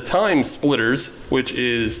 the Time Splitters, which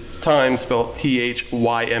is Time spelled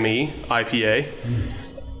THYME IPA,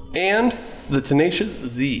 and the Tenacious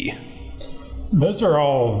Z. Those are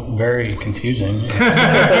all very confusing.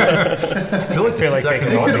 I feel like they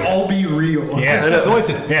They could all be real. Yeah, I feel like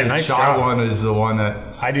the nice Chai job. one is the one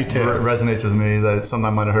that I do too. resonates with me. That's something I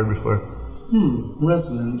might have heard before.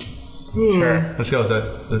 Resonance. Sure. Let's go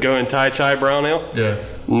with that. Going Tai Chai Brown Ale? Yeah.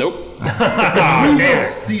 Nope. Real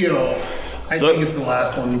steel. I So- think it's the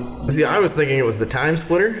last one. See, I was thinking it was the Time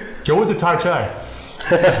Splitter. Go with the Tai Chai.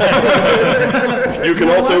 You can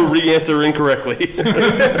also re-answer incorrectly. You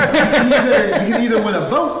can either win a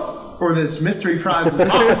boat or this mystery prize in the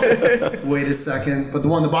box. Wait a second, but the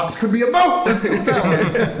one in the box could be a boat. Let's go with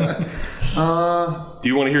that one. Do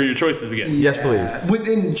you want to hear your choices again? Yes, please.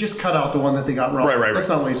 And just cut out the one that they got wrong. Right. Let's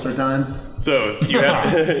not waste our time. So you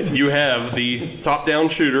have you have the Top Down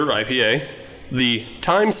Shooter IPA, the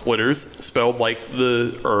Time Splitters spelled like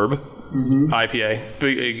the herb IPA. But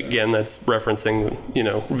again, that's referencing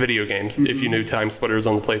video games. If you knew Time Splitters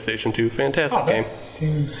on the PlayStation 2, fantastic game.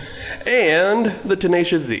 And the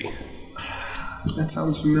Tenacious Z. That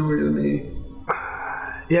sounds familiar to me.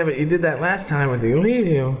 Yeah, but you did that last time with the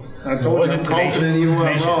Elysium. I told you I'm confident you were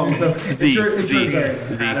wrong. So Z, it's your turn.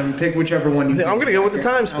 Z. Adam, pick whichever one you See, I'm going to go with the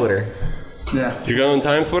Time Splitter. Yeah. You're going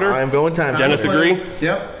Time Splitter? I'm going Time Splitter. Dennis agree?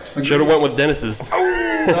 Yep. Should have went with Dennis's.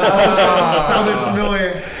 Sounded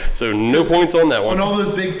familiar. So no points on that one. On all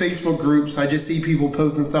those big Facebook groups, I just see people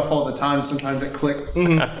posting stuff all the time. Sometimes it clicks.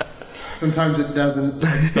 Sometimes it doesn't.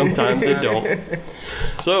 Sometimes they don't.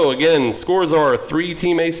 So again, scores are 3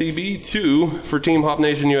 Team ACB, 2 for Team Hop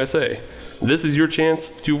Nation USA. This is your chance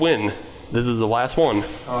to win This is the last one.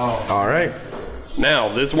 Oh. All right. Now,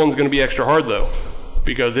 this one's going to be extra hard, though,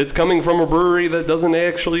 because it's coming from a brewery that doesn't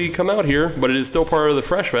actually come out here, but it is still part of the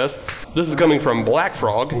Fresh Fest. This is coming from Black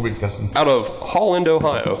Frog out of Holland,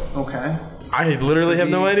 Ohio. Okay. I literally have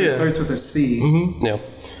no idea. It starts with a C. Mm-hmm. Yeah.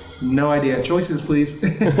 No idea. Choices, please.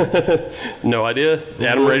 No idea?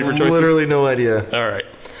 Adam, ready for choices? Literally no idea. All right.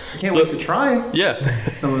 I can't wait to try Yeah.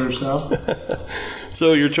 some of their stuff.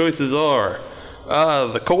 So your choices are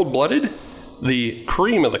the Cold-Blooded, the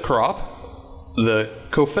Cream of the Crop, the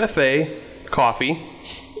Covfefe Coffee,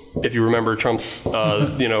 if you remember Trump's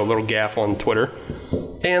little gaffe on Twitter,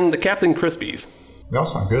 and the Captain Crispies. They all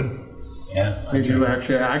sound good. Yeah. I do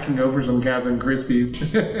actually. I can go for some Captain Crispies.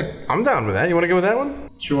 I'm down with that. You want to go with that one?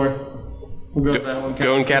 Sure. We'll go with that one.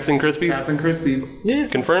 Going Captain Crispies? Captain Crispies. Yeah.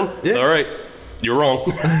 Confirmed? Yeah. All right. You're wrong.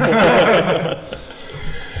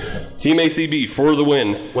 Team ACB for the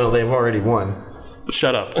win. Well, they've already won.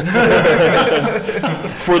 Shut up.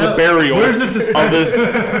 For the burial of this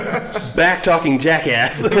back-talking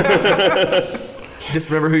jackass. Just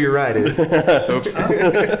remember who your ride is. Oops.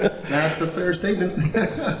 That's a fair statement.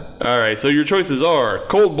 All right, so your choices are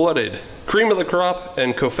Cold-Blooded, Cream of the Crop,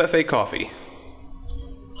 and Covfefe Coffee.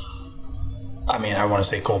 I mean, I want to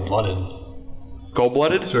say Cold-Blooded.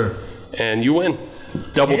 Cold-Blooded? Sure. And you win.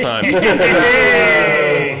 Double time.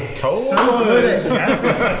 So good at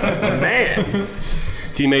guessing. Man.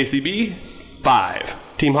 Team ACB, 5.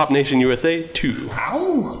 Team Hop Nation USA, 2.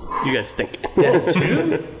 Ow. You guys stink. Yeah,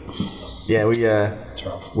 2? Yeah,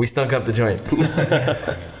 we stunk up the joint.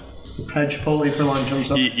 Had Chipotle for lunch. I'm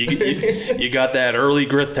sorry. You got that early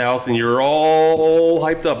grist house, and you're all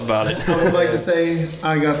hyped up about it. I would like to say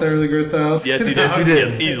I got the early grist house. Yes, you did. You did.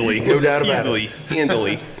 Yes, easily. No doubt about easily.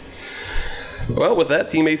 Handily. Well, with that,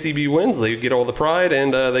 Team ACB wins. They get all the pride,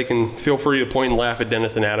 and they can feel free to point and laugh at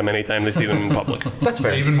Dennis and Adam anytime they see them in public. That's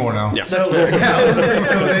fair. Even more now. Yeah. So, so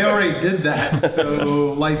they already did that.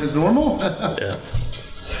 So life is normal. Yeah.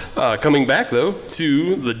 Coming back, though,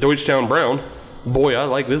 to the Deutschtown Brown. Boy, I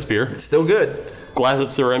like this beer. It's still good.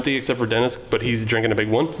 Glasses are empty except for Dennis, but he's drinking a big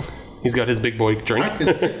one. He's got his big boy drink. I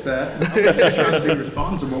can fix that. I'm just trying to be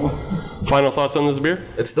responsible. Final thoughts on this beer?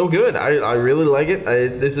 It's still good. I really like it.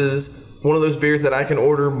 This is one of those beers that I can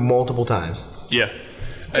order multiple times. Yeah.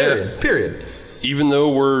 Period. Even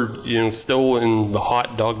though we're still in the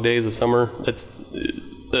hot dog days of summer, it's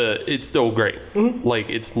still great. Mm-hmm. Like,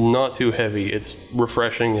 it's not too heavy. It's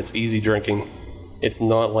refreshing. It's easy drinking. It's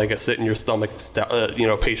not like a sit in your stomach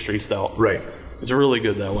pastry stout. Right. It's really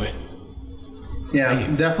good that way. Yeah,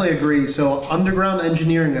 definitely agree. So, underground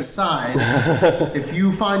engineering aside, if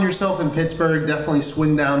you find yourself in Pittsburgh, definitely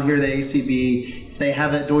swing down here to ACB. If they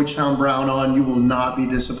have that Deutschtown Brown on, you will not be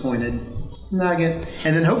disappointed. Snag it,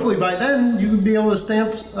 and then hopefully by then you will be able to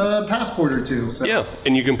stamp a passport or two. So. Yeah,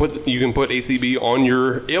 and you can put ACB on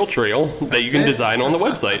your ale trail that you can design on the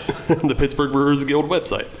website, the Pittsburgh Brewers Guild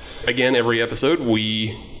website. Again, every episode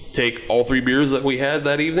we take all 3 beers that we had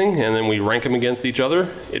that evening, and then we rank them against each other.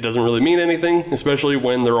 It doesn't really mean anything, especially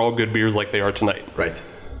when they're all good beers like they are tonight. Right.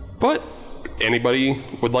 But anybody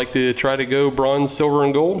would like to try to go bronze, silver,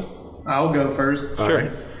 and gold? I'll go first. Sure.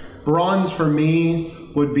 Right. Bronze for me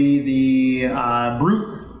would be the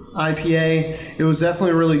Brute IPA. It was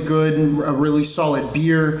definitely really good, a really solid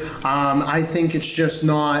beer. I think it's just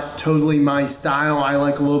not totally my style. I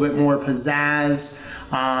like a little bit more pizzazz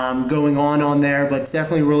going on there, but it's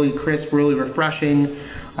definitely really crisp, really refreshing.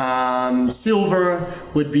 Silver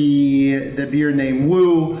would be the beer named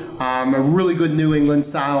Woo, a really good New England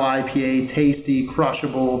style IPA, tasty,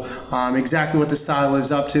 crushable, exactly what the style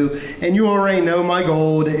is up to. And you already know my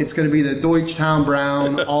gold. It's going to be the Deutschtown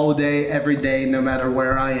Brown all day, every day, no matter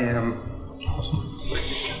where I am.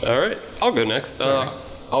 Awesome. All right, I'll go next.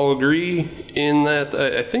 I'll agree in that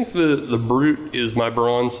I think the Brute is my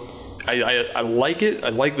bronze. I like it. I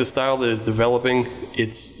like the style that it's developing.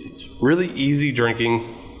 It's really easy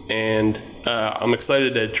drinking, and I'm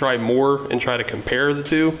excited to try more and try to compare the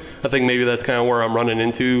two. I think maybe that's kind of where I'm running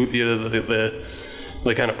into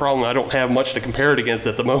the kind of problem. I don't have much to compare it against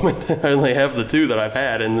at the moment. I only have the 2 that I've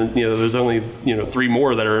had, and there's only 3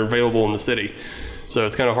 more that are available in the city. So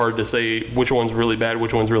it's kind of hard to say which one's really bad,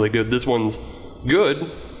 which one's really good. This one's good,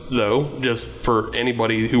 though, just for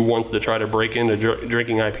anybody who wants to try to break into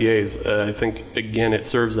drinking IPAs. I think, again, it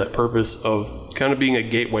serves that purpose of kind of being a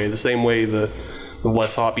gateway, the same way the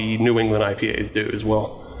less hoppy New England IPAs do as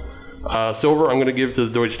well. Silver, I'm going to give to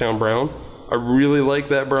the Deutschtown Brown. I really like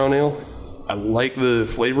that brown ale. I like the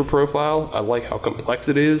flavor profile. I like how complex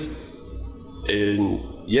it is. And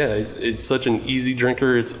yeah, it's such an easy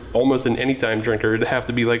drinker. It's almost an anytime drinker. It'd have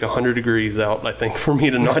to be like 100 degrees out, I think, for me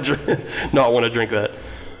to not want to drink that.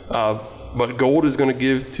 But gold is going to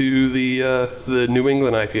give to the New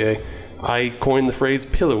England IPA. I coined the phrase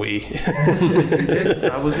pillowy.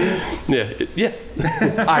 I was here. Yeah. Yes,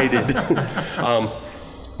 I did.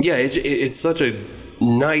 It's such a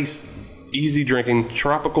nice, easy drinking,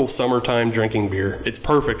 tropical summertime drinking beer. It's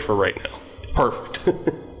perfect for right now. It's perfect.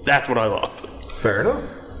 That's what I love. Fair enough.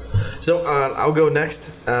 So I'll go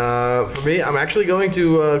next. For me, I'm actually going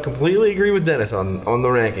to completely agree with Dennis on the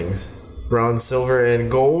rankings. Bronze, silver, and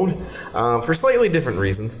gold for slightly different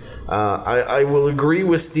reasons. I will agree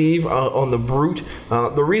with Steve on the Brute.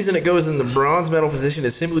 The reason it goes in the bronze medal position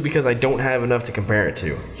is simply because I don't have enough to compare it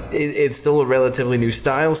to. It's still a relatively new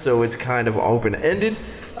style, so it's kind of open-ended.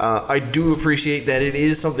 I do appreciate that it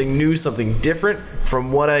is something new, something different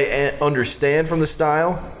from what I understand from the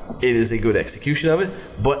style. It is a good execution of it,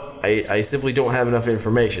 but I simply don't have enough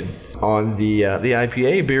information on the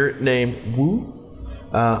IPA beer named Woo.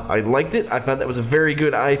 I liked it. I thought that was a very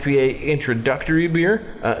good IPA introductory beer,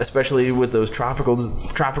 especially with those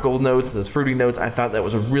tropical notes, those fruity notes. I thought that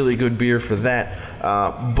was a really good beer for that.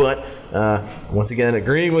 But once again,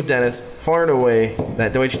 agreeing with Dennis, far and away,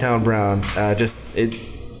 that Deutschtown Brown,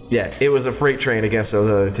 it was a freight train against those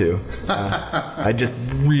other two. I just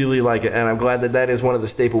really like it, and I'm glad that is one of the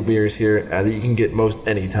staple beers here that you can get most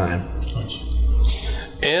any time.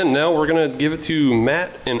 And now we're going to give it to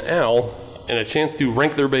Matt and Al and a chance to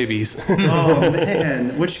rank their babies. Oh,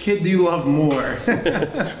 man. Which kid do you love more?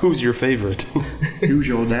 Who's your favorite? Who's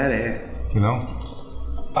your daddy? You know?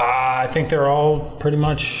 I think they're all pretty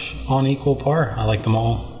much on equal par. I like them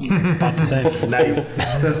all about the same. Nice.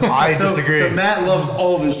 I disagree. So Matt loves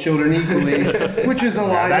all of his children equally, which is a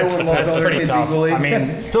lie. No one loves other kids equally. I mean,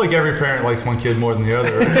 I feel like every parent likes one kid more than the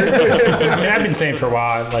other. I mean, I've been saying for a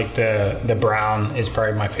while, like the brown is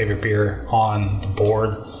probably my favorite beer on the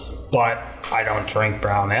board, but I don't drink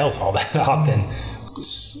brown ales all that often.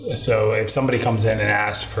 So if somebody comes in and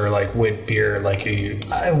asks for like what beer, like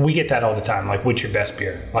we get that all the time. Like, what's your best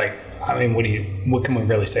beer? Like, I mean, what can we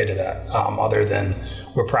really say to that? Other than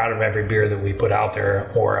we're proud of every beer that we put out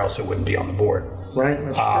there, or else it wouldn't be on the board. Right.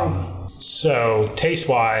 That's true. So taste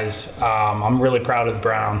wise, I'm really proud of the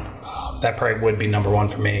brown. That probably would be number one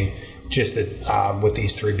for me. Just that with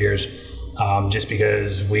these three beers. Just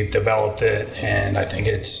because we've developed it, and I think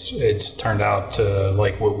it's turned out to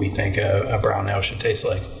like what we think a brown ale should taste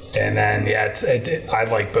like. And then I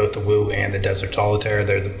like both the Woo and the Desert Solitaire.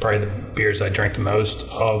 They're probably the beers I drink the most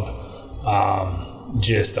of.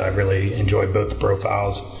 I really enjoy both the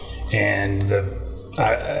profiles, and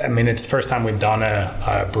I mean it's the first time we've done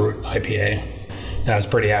a Brute IPA, and I was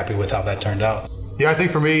pretty happy with how that turned out. Yeah, I think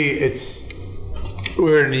for me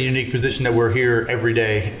we're in a unique position that we're here every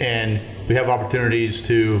day, and we have opportunities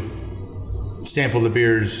to sample the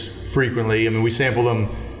beers frequently. I mean, we sample them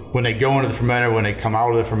when they go into the fermenter, when they come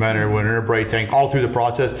out of the fermenter, when they're in a bright tank, all through the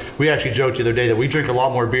process. We actually joked the other day that we drink a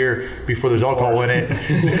lot more beer before there's alcohol in it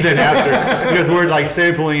than after, because we're like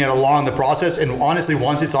sampling it along the process. And honestly,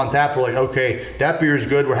 once it's on tap, we're like, okay, that beer is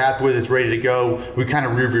good, we're happy with it, it's ready to go. We kind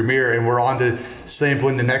of rearview mirror, and we're on to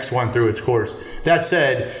sampling the next one through its course. That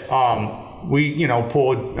said, we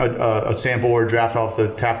pull a sample or a draft off the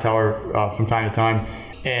tap tower from time to time.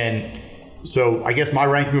 And so I guess my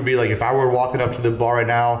ranking would be like, if I were walking up to the bar right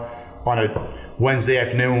now on a Wednesday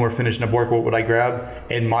afternoon when we're finishing up work, what would I grab?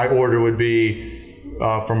 And my order would be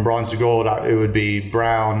from bronze to gold, it would be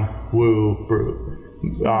brown, Woo, Brute.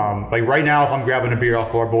 Like right now, if I'm grabbing a beer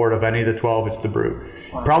off our board of any of the 12, it's the Brute.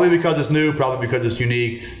 Probably because it's new, probably because it's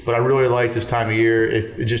unique, but I really like this time of year.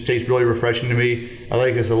 It just tastes really refreshing to me. I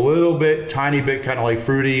like it's a little bit, tiny bit kind of like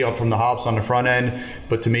fruity up from the hops on the front end,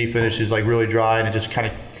 but to me finishes like really dry, and it just kind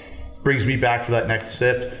of brings me back for that next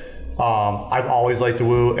sip. I've always liked the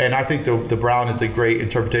Woo, and I think the brown is a great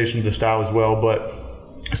interpretation of the style as well, but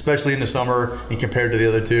especially in the summer and compared to the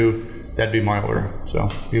other two, that'd be my order. So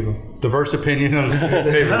you have a diverse opinion of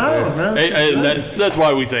favorites. That's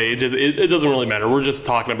why we say it doesn't really matter. We're just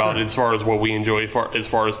talking about it as far as what we enjoy as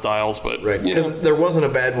far as styles, but right, because there wasn't a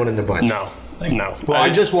bad one in the bunch. No. Well,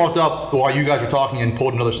 I just walked up while you guys were talking and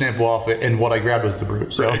pulled another sample off it, and what I grabbed was the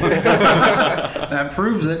Brute. So that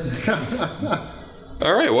proves it.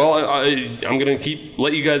 All right. Well, I'm going to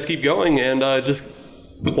let you guys keep going and just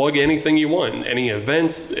plug anything you want. Any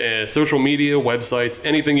events, social media, websites,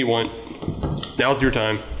 anything you want. Now's your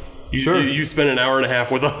time. You spent an hour and a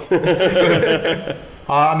half with us.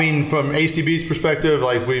 I mean, from ACB's perspective,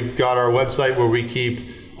 like we've got our website where we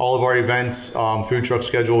keep all of our events, food truck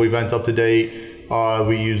schedule events up to date.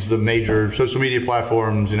 We use the major social media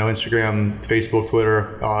platforms, Instagram, Facebook,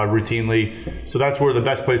 Twitter, routinely. So that's where the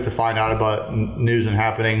best place to find out about news and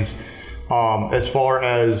happenings. As far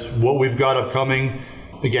as what we've got upcoming,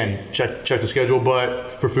 Again, check the schedule, but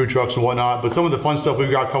for food trucks and whatnot. But some of the fun stuff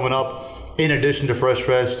we've got coming up, in addition to Fresh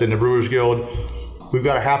Fest and the Brewers Guild, we've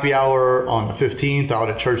got a happy hour on the 15th out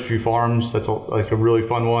at Churchview Farms. That's a really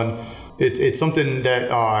fun one. It's something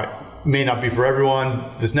that may not be for everyone.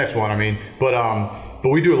 This next one, I mean, but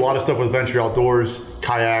we do a lot of stuff with Venture Outdoors,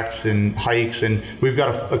 kayaks and hikes, and we've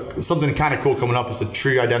got something kind of cool coming up. It's a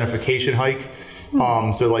tree identification hike.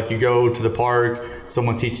 So like you go to the park,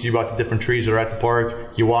 someone teaches you about the different trees that are at the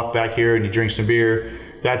park, you walk back here and you drink some beer.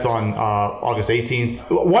 That's on August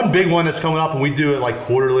 18th. One big one that's coming up, and we do it like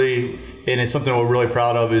quarterly, and it's something we're really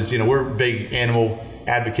proud of, is, we're big animal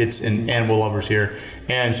advocates and animal lovers here.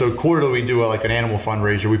 And so quarterly we do like an animal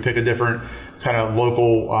fundraiser. We pick a different kind of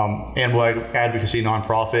local animal advocacy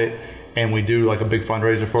nonprofit, and we do like a big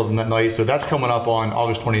fundraiser for them that night. So that's coming up on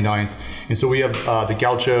August 29th. And so we have the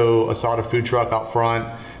Gaucho Asada food truck out front.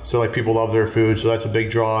 So like people love their food, so that's a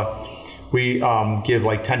big draw. We give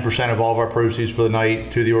like 10% of all of our proceeds for the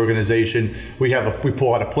night to the organization. We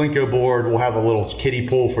pull out a Plinko board. We'll have a little kiddie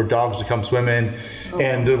pool for dogs to come swim in.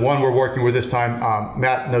 And the one we're working with this time,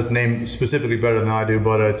 Matt knows the name specifically better than I do,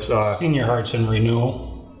 but it's Senior Hearts and Renewal.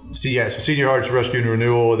 So Senior Hearts Rescue and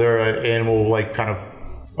Renewal. They're an animal like kind of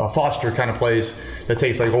a foster kind of place that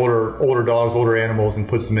takes like older dogs, older animals, and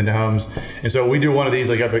puts them into homes. And so we do one of these,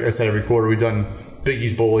 like I said, every quarter. We've done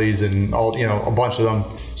Biggie's Bullies and all, a bunch of them.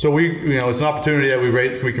 So it's an opportunity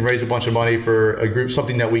that we can raise a bunch of money for a group,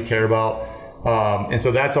 something that we care about. And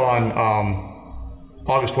so that's on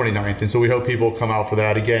August 29th. And so we hope people come out for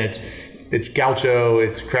that. Again, it's Gaucho,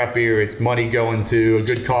 it's craft beer, it's money going to a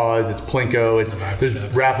good cause, it's Plinko, there's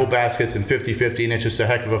raffle baskets and 50-50, and it's just a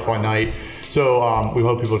heck of a fun night. So we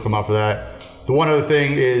hope people come out for that. The one other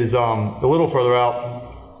thing is a little further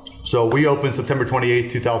out. So we opened September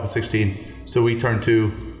 28th, 2016. So we turned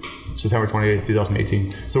to September 28th,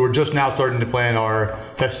 2018. So we're just now starting to plan our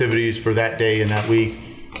festivities for that day and that week.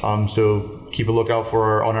 So keep a lookout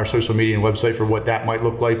on our social media and website for what that might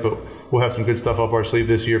look like, but we'll have some good stuff up our sleeve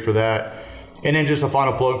this year for that. And then just a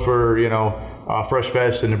final plug for, Fresh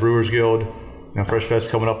Fest and the Brewers Guild. Fresh Fest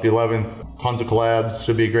coming up the 11th. Tons of collabs.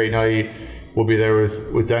 Should be a great night. We'll be there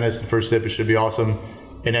with Dennis and First Sip. It should be awesome.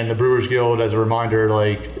 And then the Brewers Guild, as a reminder,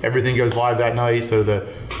 like everything goes live that night. So the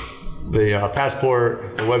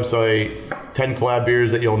passport, the website, 10 collab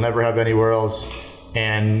beers that you'll never have anywhere else,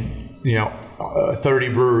 and 30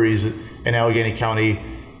 breweries in Allegheny County,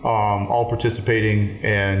 all participating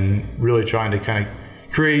and really trying to kind of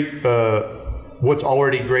create what's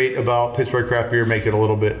already great about Pittsburgh craft beer, make it a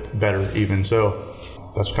little bit better even. So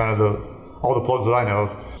that's kind of all the plugs that I know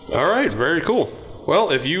of. All right, very cool.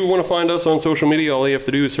 Well, if you want to find us on social media, all you have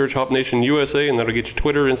to do is search Hop Nation USA, and that'll get you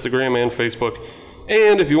Twitter, Instagram, and Facebook.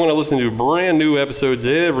 And if you want to listen to brand new episodes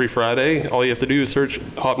every Friday, all you have to do is search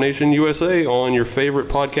Hop Nation USA on your favorite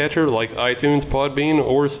podcatcher like iTunes, Podbean,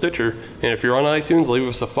 or Stitcher. And if you're on iTunes, leave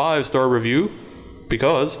us a 5-star review,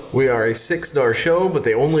 because we are a 6-star show, but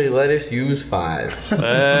they only let us use 5.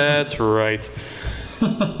 That's right.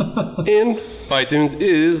 And iTunes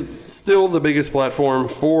is still the biggest platform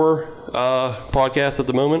for podcasts at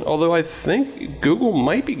the moment, although I think Google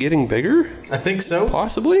might be getting bigger. I think so.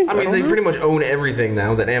 Possibly. I mean, they pretty much own everything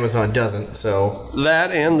now that Amazon doesn't, so...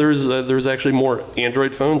 That, and there's actually more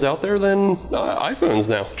Android phones out there than iPhones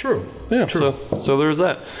now. True. Yeah, True. So there's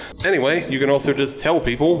that. Anyway, you can also just tell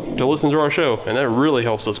people to listen to our show, and that really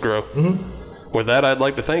helps us grow. Mm-hmm. With that, I'd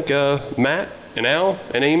like to thank Matt and Al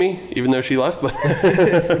and Amy, even though she left. But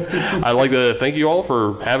I'd like to thank you all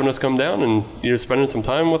for having us come down and spending some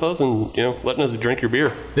time with us and letting us drink your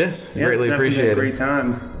beer. Yes, greatly appreciate it. Great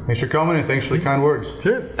time. Thanks for coming and thanks for the kind words.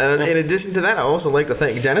 Sure. And in addition to that, I'd also like to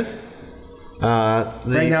thank Dennis. Right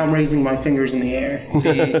now, I'm raising my fingers in the air.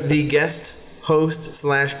 The guest host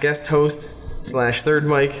 / guest host / third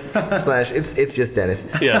mic / it's just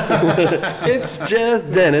Dennis. Yeah. It's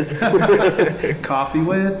just Dennis. Coffee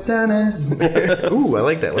with Dennis. Ooh, I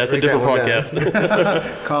like that. That's a different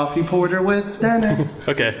podcast. Coffee porter with Dennis.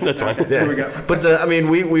 Okay, that's fine. Yeah. There we go. But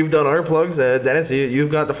we've done our plugs. Dennis,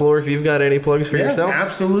 you've got the floor if you've got any plugs for yourself.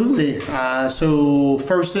 Absolutely. So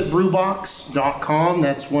firstsipbrewbox.com.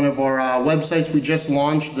 That's one of our websites we just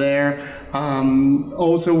launched there.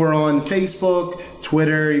 Also, we're on Facebook,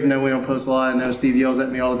 Twitter, even though we don't post a lot. I know Steve yells at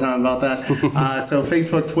me all the time about that. So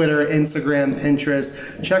Facebook, Twitter, Instagram,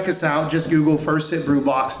 Pinterest. Check us out. Just Google First Sip Brew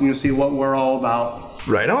Box and you'll see what we're all about.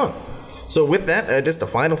 Right on. So with that, just a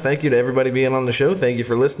final thank you to everybody being on the show. Thank you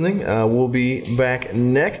for listening. We'll be back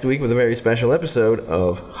next week with a very special episode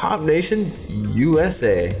of Hop Nation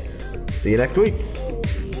USA. See you next week.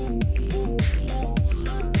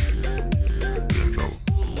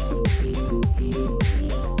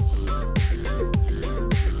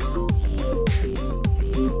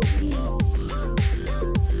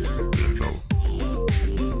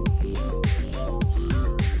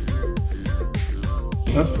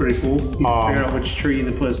 That's pretty cool. You can figure out which tree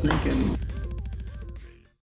to put a snake in.